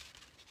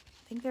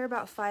 I think they're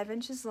about 5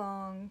 inches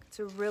long. It's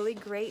a really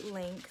great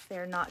length.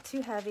 They're not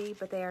too heavy,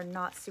 but they are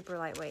not super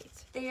lightweight.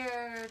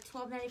 They're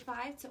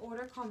 $12.95 to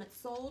order. Comment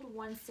sold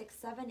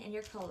 167 in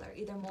your color,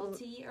 either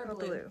multi or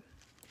blue.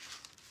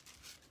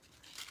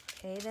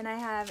 Okay, then I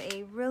have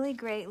a really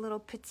great little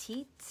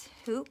petite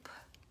hoop.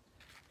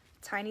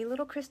 Tiny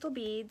little crystal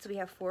beads. We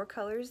have 4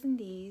 colors in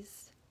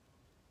these.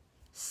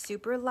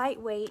 Super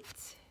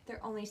lightweight.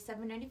 They're only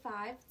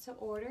 $7.95 to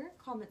order.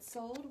 Comment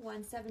sold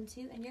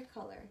 172 in your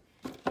color.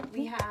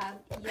 We have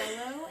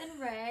yellow and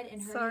red in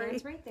her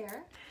hands right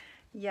there.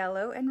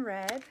 Yellow and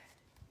red.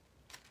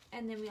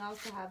 And then we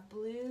also have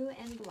blue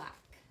and black.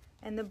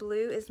 And the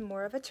blue is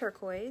more of a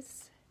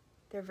turquoise.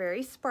 They're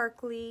very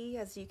sparkly,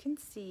 as you can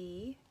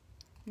see.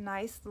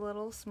 Nice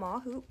little small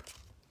hoop.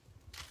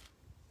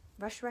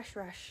 Rush, rush,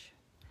 rush.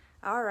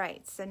 All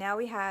right, so now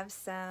we have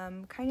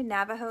some kind of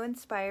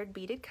Navajo-inspired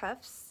beaded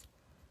cuffs.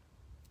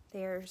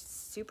 They're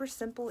super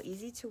simple,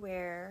 easy to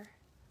wear,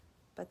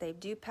 but they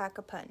do pack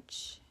a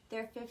punch.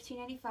 They're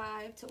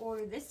 $15.95 to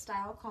order this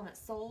style. Comment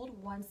sold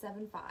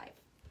 175.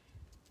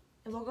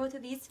 And we'll go through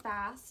these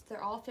fast.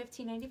 They're all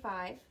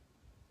 $15.95.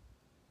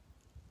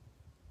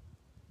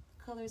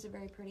 Colors are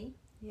very pretty.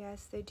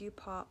 Yes, they do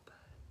pop.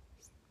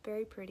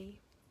 Very pretty.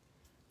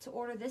 To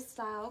order this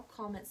style,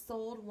 comment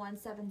sold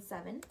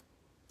 177.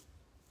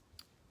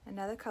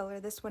 Another color.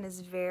 This one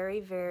is very,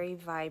 very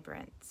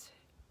vibrant.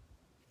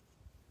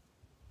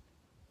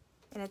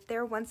 And if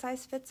they're one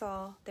size fits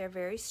all, they're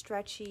very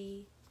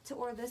stretchy. To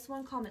order this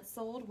one, comment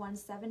sold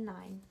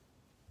 179.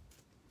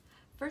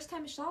 First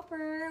time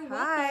shopper, Hi.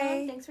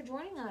 welcome. Thanks for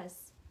joining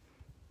us.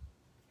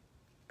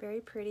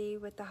 Very pretty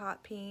with the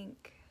hot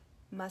pink,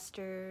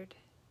 mustard.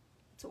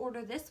 To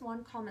order this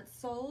one, comment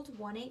sold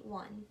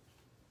 181.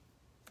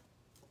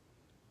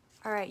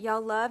 All right,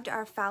 y'all loved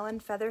our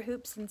Fallon feather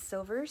hoops in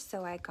silver,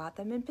 so I got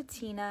them in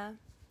patina.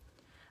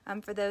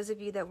 For those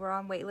of you that were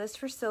on wait list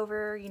for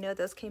silver, you know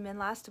those came in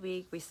last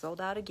week. We sold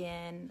out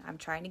again. I'm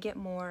trying to get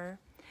more.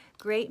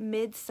 Great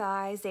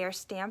mid-size. They are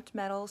stamped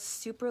metal,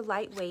 super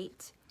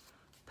lightweight.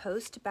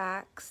 Post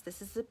backs.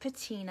 This is the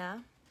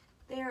patina.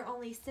 They are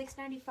only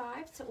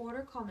 $6.95 to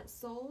order. Comment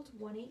sold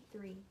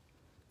 183.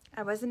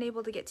 I wasn't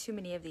able to get too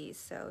many of these,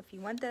 so if you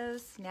want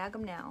those, snag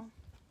them now.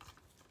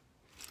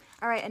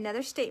 All right,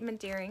 another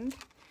statement earring.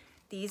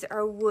 These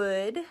are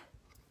wood.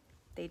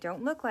 They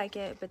don't look like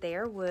it, but they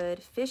are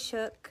wood. Fish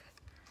hook,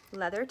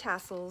 leather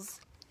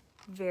tassels,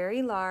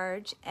 very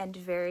large and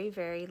very,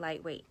 very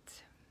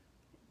lightweight.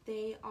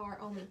 They are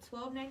only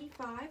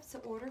 $12.95 to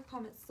order.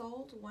 Comment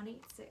sold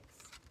 186.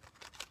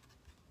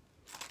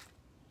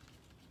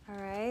 All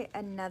right,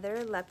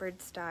 another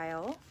leopard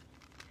style.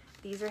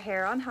 These are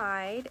hair on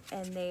hide,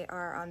 and they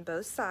are on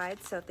both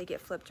sides, so if they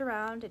get flipped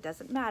around, it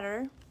doesn't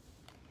matter.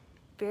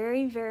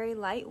 Very, very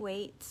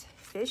lightweight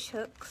fish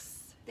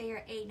hooks. They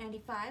are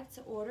 $8.95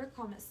 to order.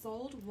 Comment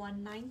sold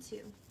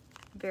 192.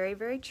 Very,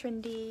 very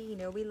trendy. You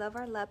know we love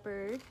our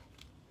leopard.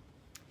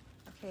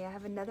 Okay, I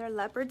have another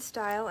leopard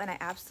style, and I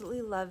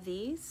absolutely love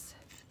these.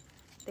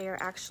 They are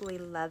actually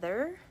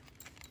leather,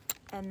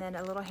 and then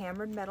a little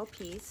hammered metal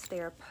piece.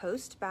 They are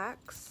post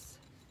backs.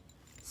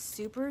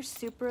 Super,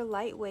 super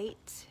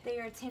lightweight. They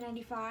are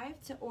 $10.95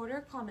 to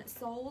order. Comment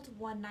sold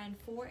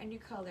 194 in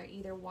your color,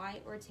 either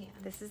white or tan.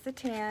 This is the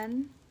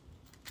tan,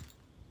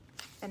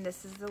 and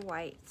this is the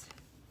white.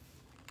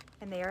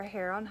 And they are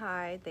hair on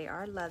hide. They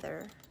are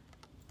leather.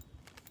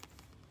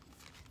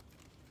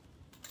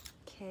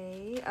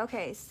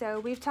 Okay, so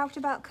we've talked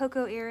about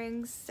cocoa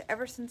earrings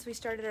ever since we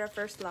started our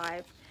first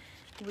live.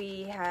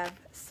 We have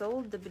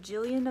sold the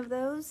bajillion of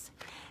those,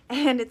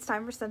 and it's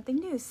time for something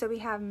new. So we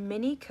have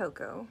mini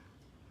cocoa.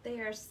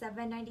 They are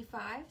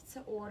 $7.95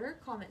 to order.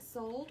 Comment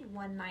sold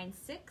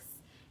 196.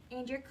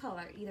 And your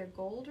color, either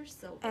gold or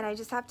silver. And I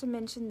just have to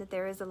mention that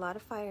there is a lot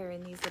of fire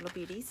in these little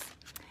beauties.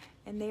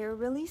 And they are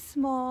really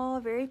small,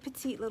 very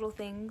petite little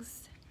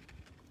things.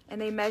 And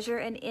they measure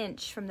an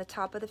inch from the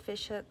top of the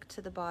fish hook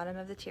to the bottom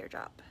of the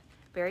teardrop.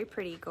 Very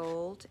pretty,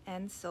 gold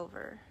and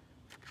silver.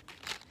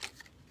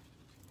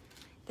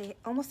 They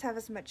almost have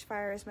as much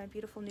fire as my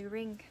beautiful new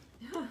ring.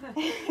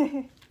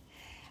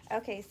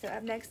 Okay, so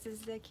up next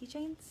is the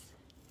keychains.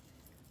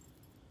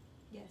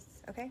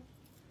 Yes. Okay.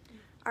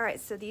 All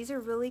right, so these are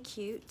really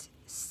cute,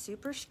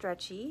 super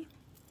stretchy.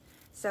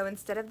 So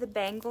instead of the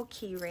bangle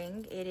key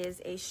ring, it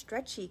is a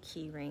stretchy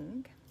key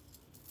ring.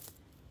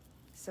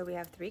 So we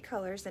have 3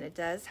 colors, and it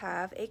does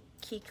have a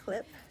key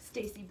clip.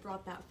 Stacy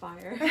brought that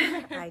fire.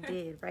 I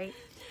did, right?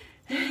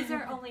 These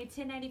are only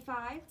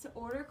 $10.95 to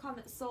order.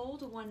 Comment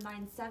sold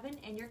 197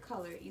 and your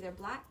color, either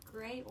black,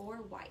 gray, or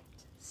white.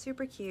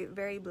 Super cute,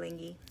 very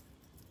blingy.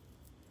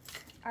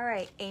 All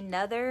right,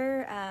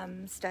 another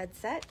stud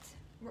set.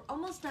 We're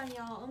almost done,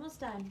 y'all. Almost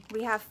done.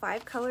 We have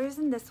 5 colors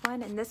in this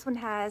one, and this one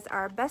has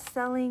our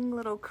best-selling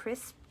little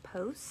crisp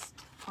post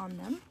on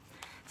them.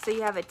 So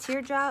you have a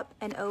teardrop,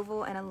 an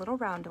oval, and a little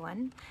round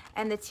one.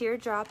 And the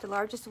teardrop, the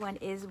largest one,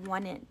 is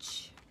 1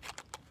 inch.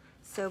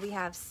 So we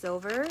have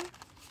silver,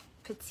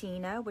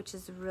 patina, which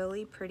is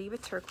really pretty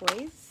with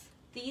turquoise.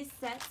 These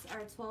sets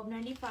are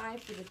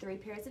 $12.95 for the 3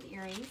 pairs of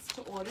earrings.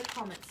 To order,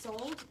 comment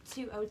sold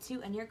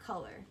 202 and your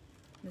color.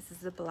 This is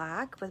the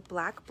black with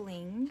black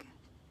bling,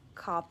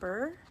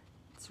 copper.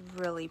 It's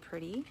really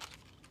pretty.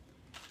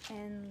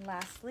 And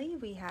lastly,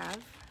 we have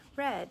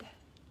red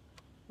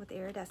with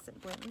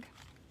iridescent bling.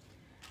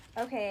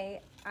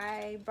 Okay,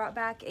 I brought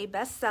back a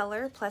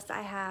bestseller, plus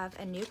I have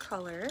a new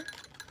color.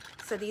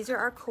 So these are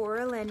our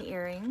Coraline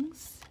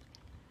earrings.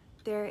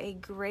 They're a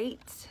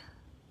great,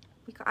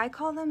 I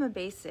call them a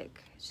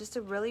basic. It's just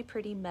a really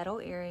pretty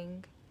metal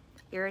earring,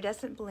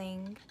 iridescent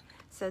bling.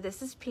 So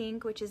this is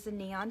pink, which is a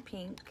neon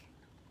pink.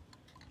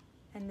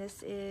 And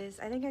this is,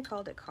 I think I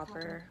called it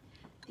copper.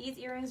 These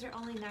earrings are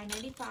only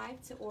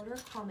 $9.95. To order,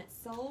 comment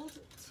sold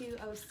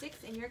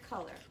 206 in your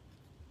color.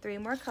 3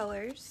 more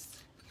colors.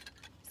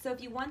 So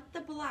if you want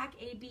the black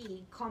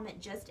AB, comment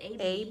just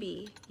AB.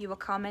 AB. You will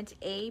comment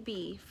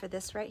AB for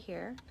this right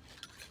here.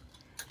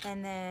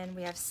 And then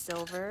we have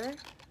silver.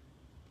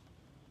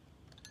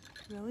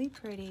 Really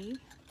pretty.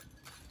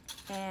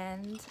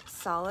 And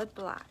solid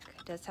black.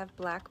 It does have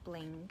black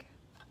bling.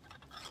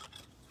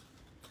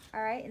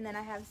 Alright, and then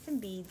I have some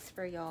beads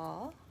for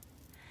y'all.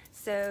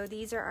 So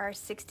these are our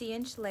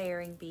 60-inch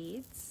layering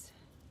beads.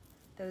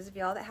 Those of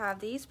y'all that have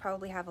these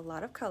probably have a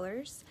lot of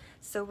colors.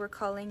 So we're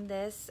calling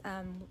this,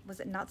 was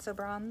it Not So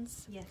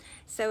Bronze? Yes.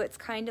 So it's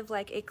kind of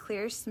like a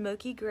clear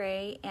smoky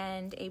gray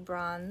and a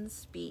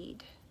bronze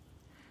bead.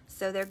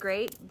 So they're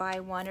great. Buy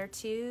 1 or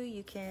 2.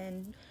 You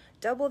can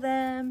double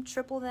them,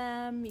 triple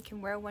them. You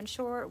can wear one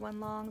short, one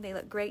long. They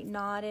look great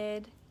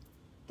knotted.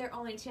 They're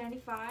only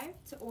 $2.95.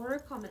 To order,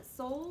 comment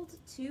sold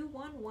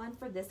 211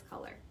 for this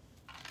color.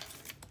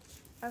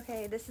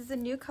 Okay, this is a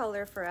new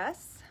color for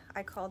us.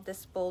 I called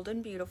this Bold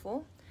and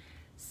Beautiful.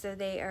 So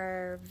they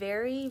are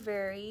very,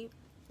 very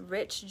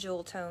rich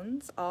jewel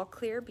tones, all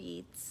clear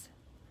beads.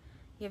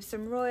 You have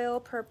some royal,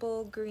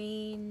 purple,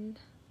 green,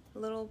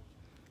 little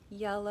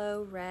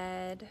yellow,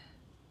 red.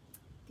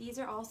 These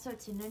are also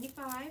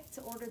 $2.95.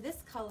 To order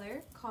this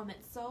color, comment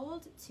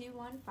sold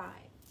 215.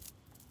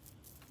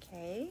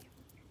 Okay.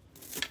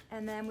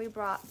 And then we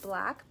brought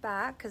black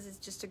back because it's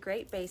just a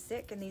great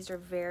basic, and these are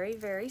very,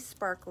 very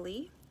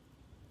sparkly.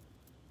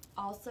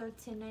 Also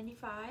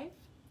 $10.95.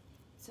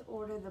 To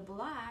order the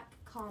black,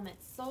 comment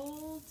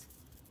sold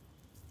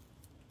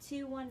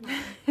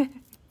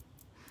 219.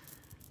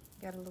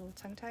 Got a little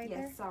tongue tied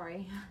there? Yes,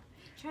 sorry.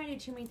 Trying to do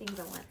too many things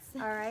at once.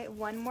 All right,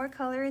 one more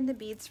color in the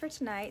beads for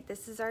tonight.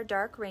 This is our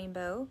dark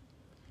rainbow,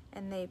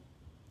 and they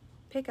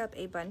pick up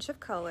a bunch of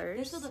colors.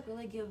 This would look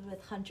really good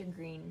with hunter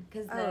green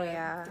because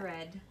the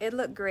thread. It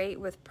looked great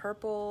with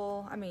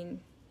purple. I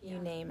mean, you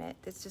Yeah. name it.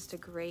 It's just a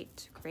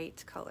great,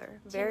 great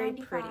color. Very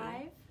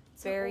pretty.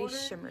 Very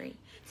shimmery.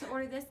 To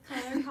order this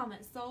color,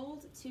 comment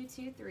sold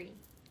 223.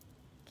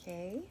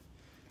 Okay.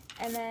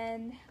 And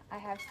then I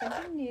have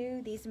something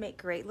new. These make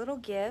great little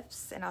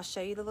gifts, and I'll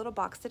show you the little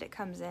box that it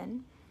comes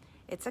in.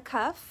 It's a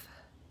cuff,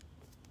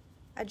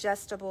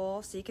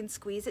 adjustable, so you can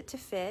squeeze it to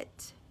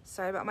fit.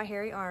 Sorry about my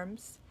hairy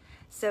arms.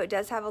 So it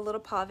does have a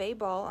little pave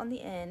ball on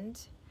the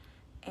end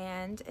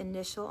and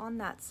initial on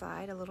that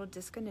side, a little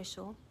disc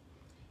initial.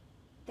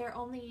 They're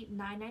only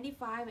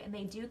 $9.95 and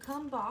they do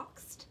come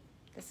boxed.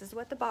 This is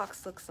what the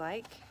box looks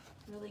like.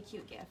 Really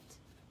cute gift.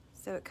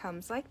 So it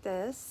comes like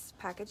this,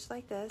 packaged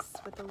like this,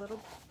 with a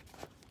little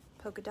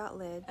polka dot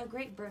lid. A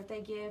great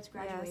birthday gift,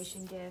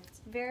 graduation gift.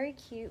 Very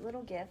cute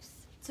little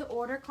gifts. To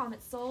order,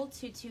 comment sold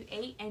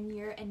 228 and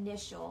your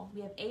initial.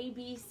 We have A,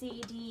 B,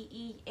 C, D,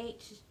 E,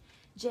 H,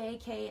 J,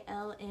 K,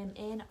 L, M,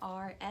 N,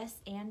 R, S,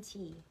 and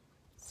T.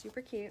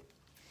 Super cute.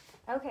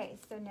 Okay,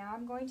 so now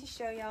I'm going to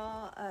show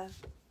y'all a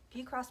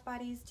few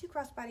crossbodies, 2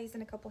 crossbodies,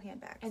 and a couple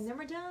handbags. And then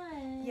we're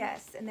done.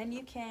 Yes, and then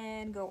you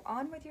can go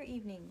on with your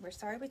evening. We're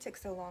sorry we took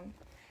so long.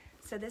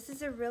 So this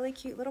is a really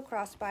cute little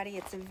crossbody.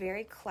 It's a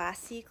very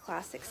classy,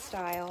 classic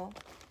style.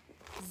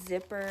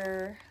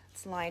 Zipper.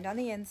 It's lined on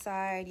the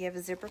inside. You have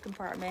a zipper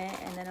compartment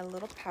and then a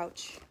little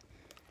pouch.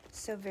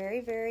 So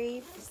very,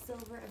 very... Is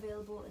silver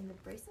available in the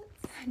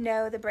bracelets?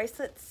 No, the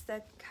bracelets,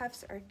 the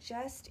cuffs are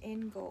just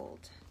in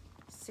gold.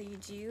 So you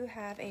do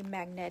have a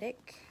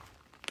magnetic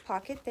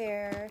pocket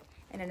there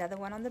and another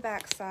one on the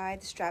back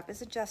side. The strap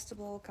is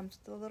adjustable, comes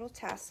with a little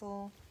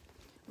tassel.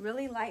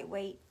 Really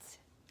lightweight.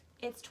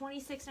 It's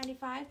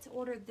 $26.95 to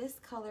order this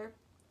color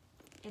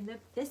in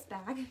this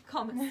bag.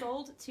 Comment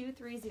sold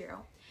 230.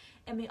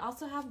 And we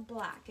also have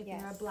black if you're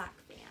a black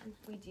fan.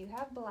 We do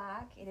have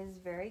black. It is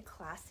very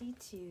classy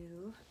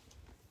too.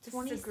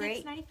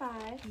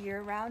 $26.95.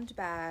 Year-round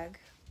bag.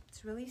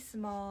 It's really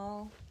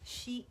small,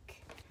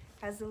 chic.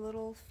 Has a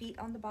little feet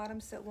on the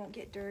bottom so it won't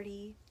get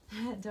dirty.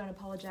 Don't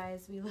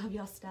apologize. We love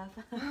y'all stuff.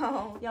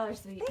 Oh, Y'all are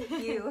sweet.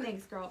 thank you.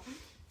 Thanks, girl.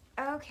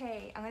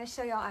 Okay, I'm going to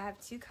show y'all. I have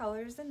 2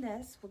 colors in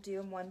this. We'll do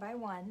them one by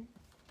one.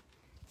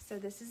 So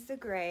this is the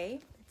gray.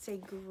 It's a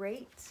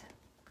great,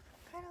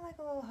 kind of like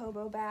a little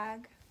hobo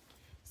bag.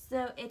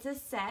 So it's a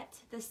set.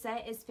 The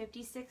set is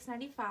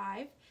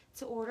 $56.95.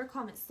 To order,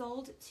 comment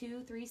sold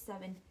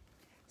 237.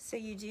 So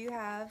you do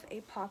have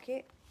a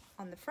pocket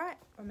on the front.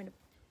 I'm going to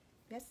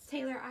Yes.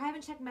 Taylor, I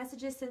haven't checked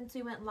messages since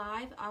we went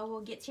live. I will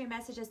get to your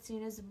message as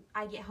soon as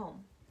I get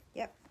home.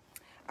 Yep.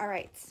 All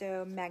right,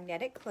 so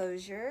magnetic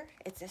closure.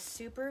 It's a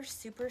super,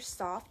 super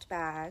soft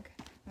bag.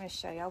 I'm going to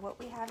show y'all what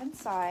we have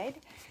inside.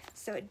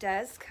 So it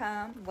does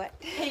come, what?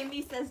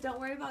 Amy says, don't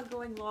worry about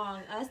going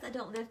long. Us that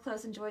don't live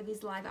close enjoy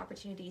these live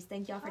opportunities.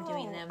 Thank y'all for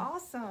doing them.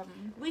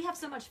 Awesome. We have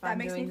so much fun That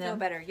makes doing me feel them.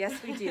 better.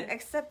 Yes, we do.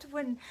 Except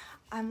when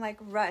I'm like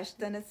rushed,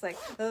 then it's like,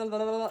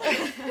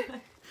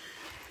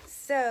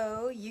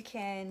 So you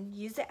can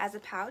use it as a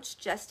pouch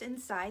just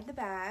inside the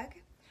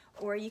bag,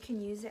 or you can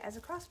use it as a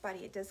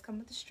crossbody. It does come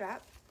with a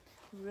strap.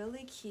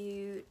 Really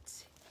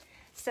cute.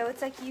 So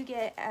it's like you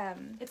get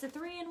It's a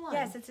 3-in-1.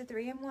 yes, it's a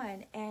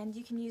 3-in-1, and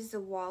you can use the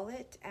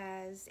wallet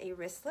as a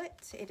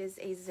wristlet. It is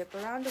a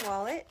zip-around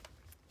wallet.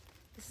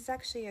 This is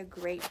actually a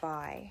great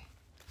buy.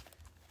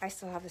 I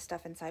still have the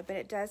stuff inside, but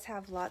it does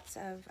have lots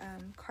of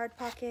card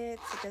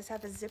pockets. It does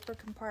have a zipper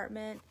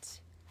compartment.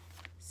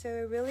 So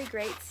a really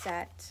great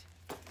set.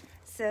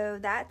 So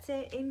that's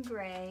it in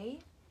gray,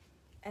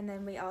 and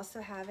then we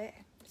also have it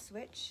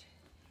switch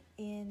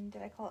in,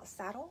 did I call it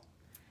saddle?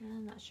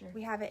 I'm not sure.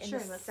 We have it in Sure,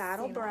 the let's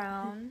saddle say that.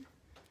 brown.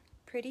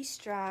 Pretty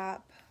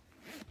strap.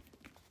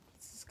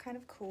 This is kind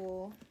of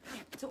cool.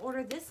 To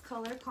order this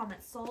color,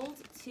 comment sold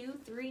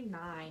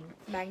 239.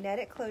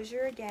 Magnetic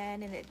closure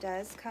again, and it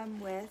does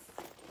come with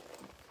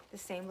the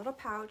same little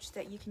pouch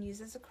that you can use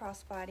as a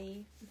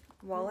crossbody,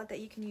 wallet that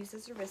you can use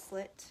as a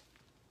wristlet.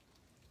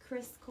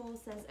 Chris Cole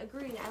says,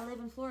 agreed, I live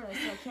in Florida,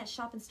 so I can't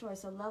shop in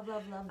stores, so love,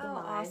 love, love the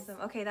lives. Awesome.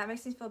 Okay, that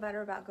makes me feel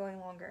better about going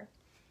longer.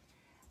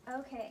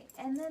 Okay,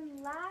 and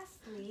then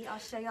lastly, I'll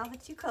show y'all the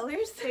two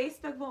colors.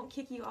 Facebook won't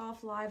kick you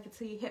off live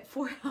until you hit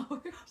 4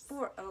 hours.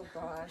 Oh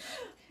gosh,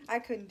 I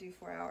couldn't do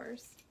 4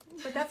 hours,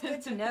 but that's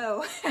good to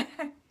know.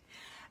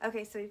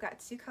 Okay, so we've got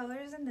two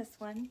colors in this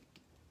one.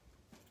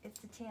 It's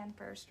the tan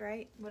first,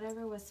 right?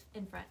 Whatever was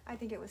in front. I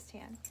think it was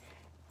tan.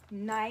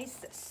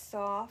 Nice,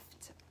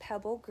 soft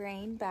pebble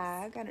grain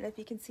bag. I don't know if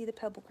you can see the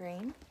pebble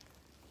grain.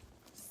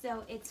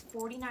 So it's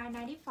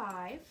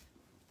 $49.95.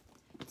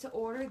 To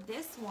order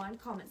this one,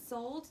 comment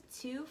sold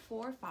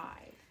 245.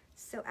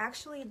 So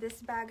actually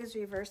this bag is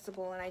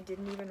reversible and I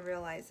didn't even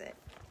realize it.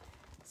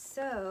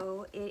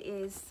 So it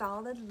is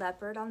solid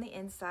leopard on the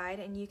inside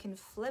and you can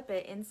flip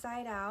it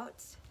inside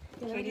out.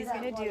 Katie's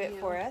gonna do it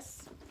for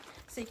us.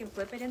 So you can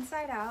flip it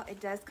inside out. It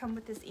does come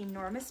with this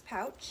enormous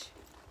pouch,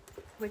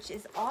 which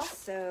is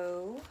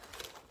also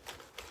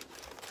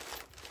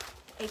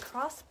a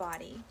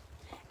crossbody.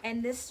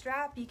 And this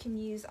strap you can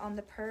use on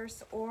the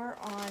purse or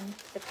on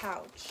the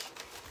pouch.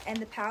 And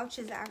the pouch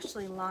is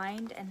actually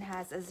lined and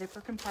has a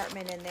zipper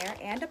compartment in there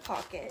and a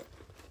pocket.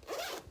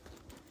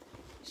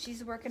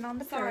 She's working on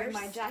the Sorry, purse.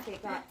 my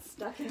jacket got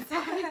stuck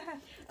inside.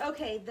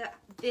 Okay,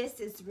 this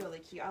is really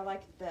cute. I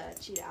like the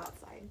cheetah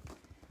outside.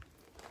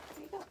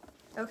 There you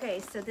go. Okay,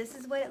 so this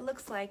is what it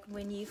looks like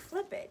when you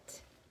flip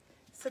it.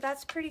 So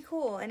that's pretty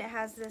cool, and it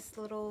has this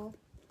little...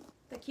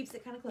 That keeps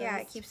it kind of closed. Yeah,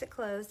 it keeps it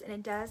closed, and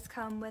it does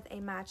come with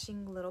a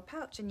matching little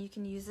pouch, and you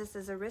can use this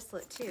as a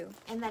wristlet too.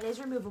 And that is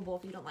removable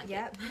if you don't like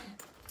Yep. it.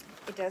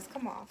 It does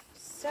come off.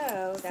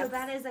 So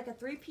that is like a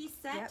 3-piece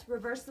set, Yep.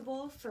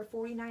 reversible for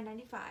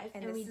 $49.95.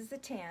 And this is the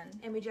tan.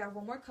 And we do have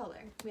one more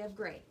color. We have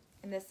gray.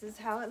 And this is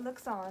how it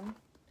looks on.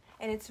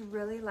 And it's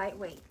really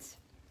lightweight.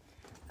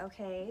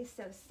 Okay,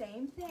 so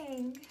same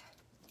thing.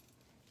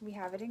 We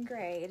have it in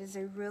gray. It is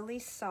a really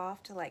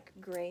soft, like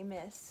gray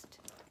mist.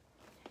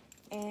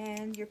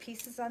 And your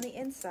pieces on the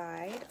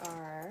inside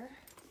are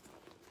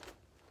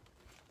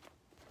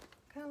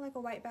kind of like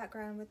a white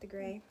background with the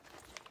gray.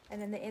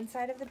 And then the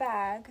inside of the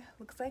bag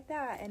looks like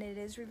that, and it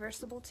is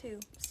reversible too,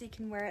 so you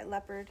can wear it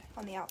leopard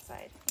on the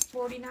outside.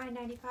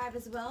 $49.95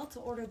 as well. To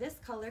order this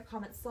color,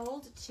 comment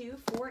sold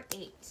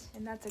 248.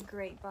 And that's a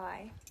great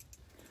buy.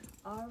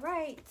 All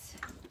right.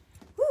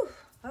 Whew.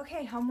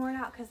 Okay, I'm worn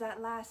out because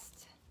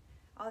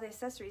all the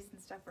accessories and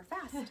stuff were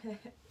fast.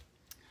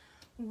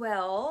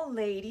 Well,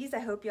 ladies, I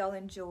hope y'all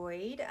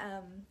enjoyed.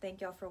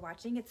 Thank y'all for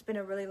watching. It's been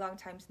a really long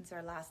time since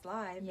our last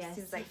live. Yes,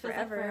 Seems like feels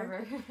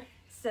forever.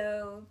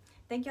 So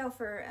thank y'all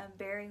for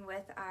bearing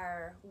with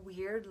our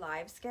weird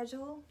live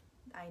schedule.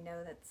 I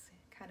know that's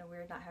kind of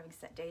weird not having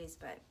set days,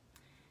 but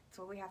it's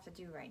what we have to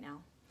do right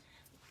now.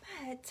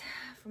 But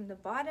from the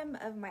bottom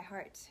of my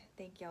heart,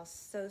 thank y'all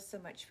so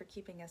much for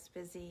keeping us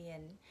busy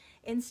and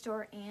in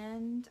store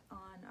and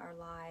on our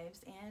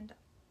lives and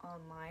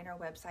online. Our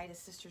website is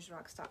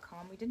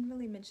sistersrocks.com. We didn't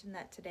really mention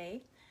that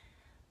today,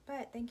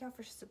 but thank y'all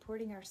for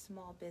supporting our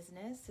small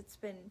business.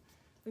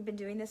 We've been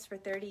doing this for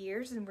 30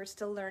 years and we're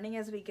still learning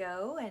as we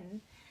go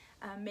and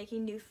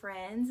making new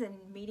friends and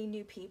meeting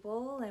new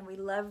people, and we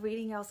love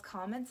reading y'all's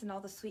comments and all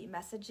the sweet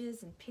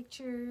messages and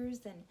pictures,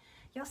 and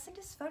y'all send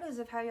us photos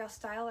of how y'all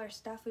style our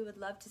stuff. We would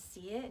love to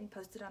see it and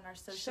post it on our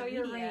social media.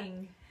 Show your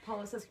ring.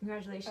 Paula says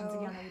congratulations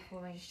again on the beautiful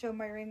ring. Show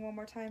my ring one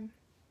more time.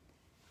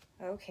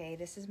 Okay,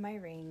 this is my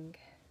ring.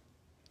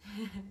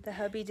 The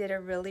hubby did a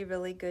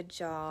really good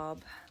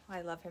job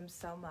I love him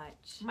so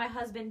much. My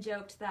husband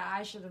joked that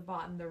I should have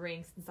bought him the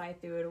ring since I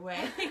threw it away.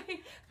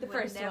 The Would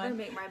first never one.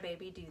 make my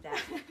baby do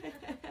that.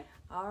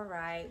 All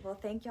right. Well,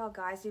 thank y'all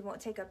guys. We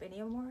won't take up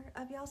any more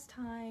of y'all's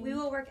time. We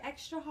will work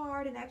extra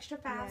hard and extra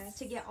fast Yes.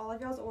 to get all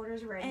of y'all's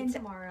orders ready And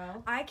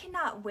tomorrow. I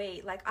cannot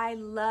wait. Like, I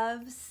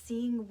love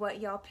seeing what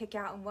y'all pick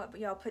out and what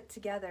y'all put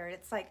together.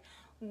 It's like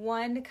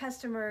one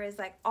customer is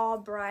like all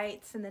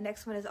brights and the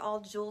next one is all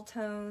jewel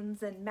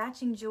tones and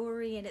matching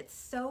jewelry, and it's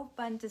so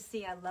fun to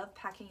see. I love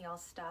packing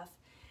y'all's stuff.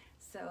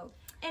 So,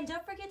 And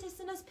don't forget to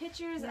send us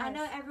pictures. I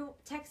know Yes.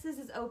 Texas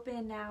is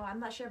open now. I'm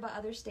not sure about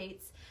other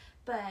states,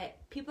 but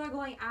people are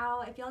going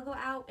out. If y'all go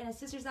out in a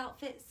sister's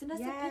outfit, send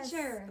us a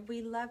picture.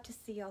 we love to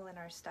see y'all in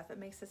our stuff. It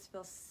makes us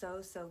feel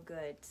so, so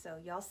good. So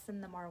y'all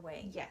send them our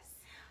way. Yes.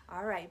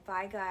 All right.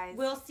 Bye, guys.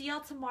 We'll see y'all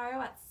tomorrow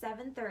at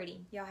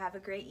 7:30. Y'all have a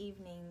great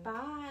evening.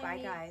 Bye. Bye,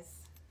 guys.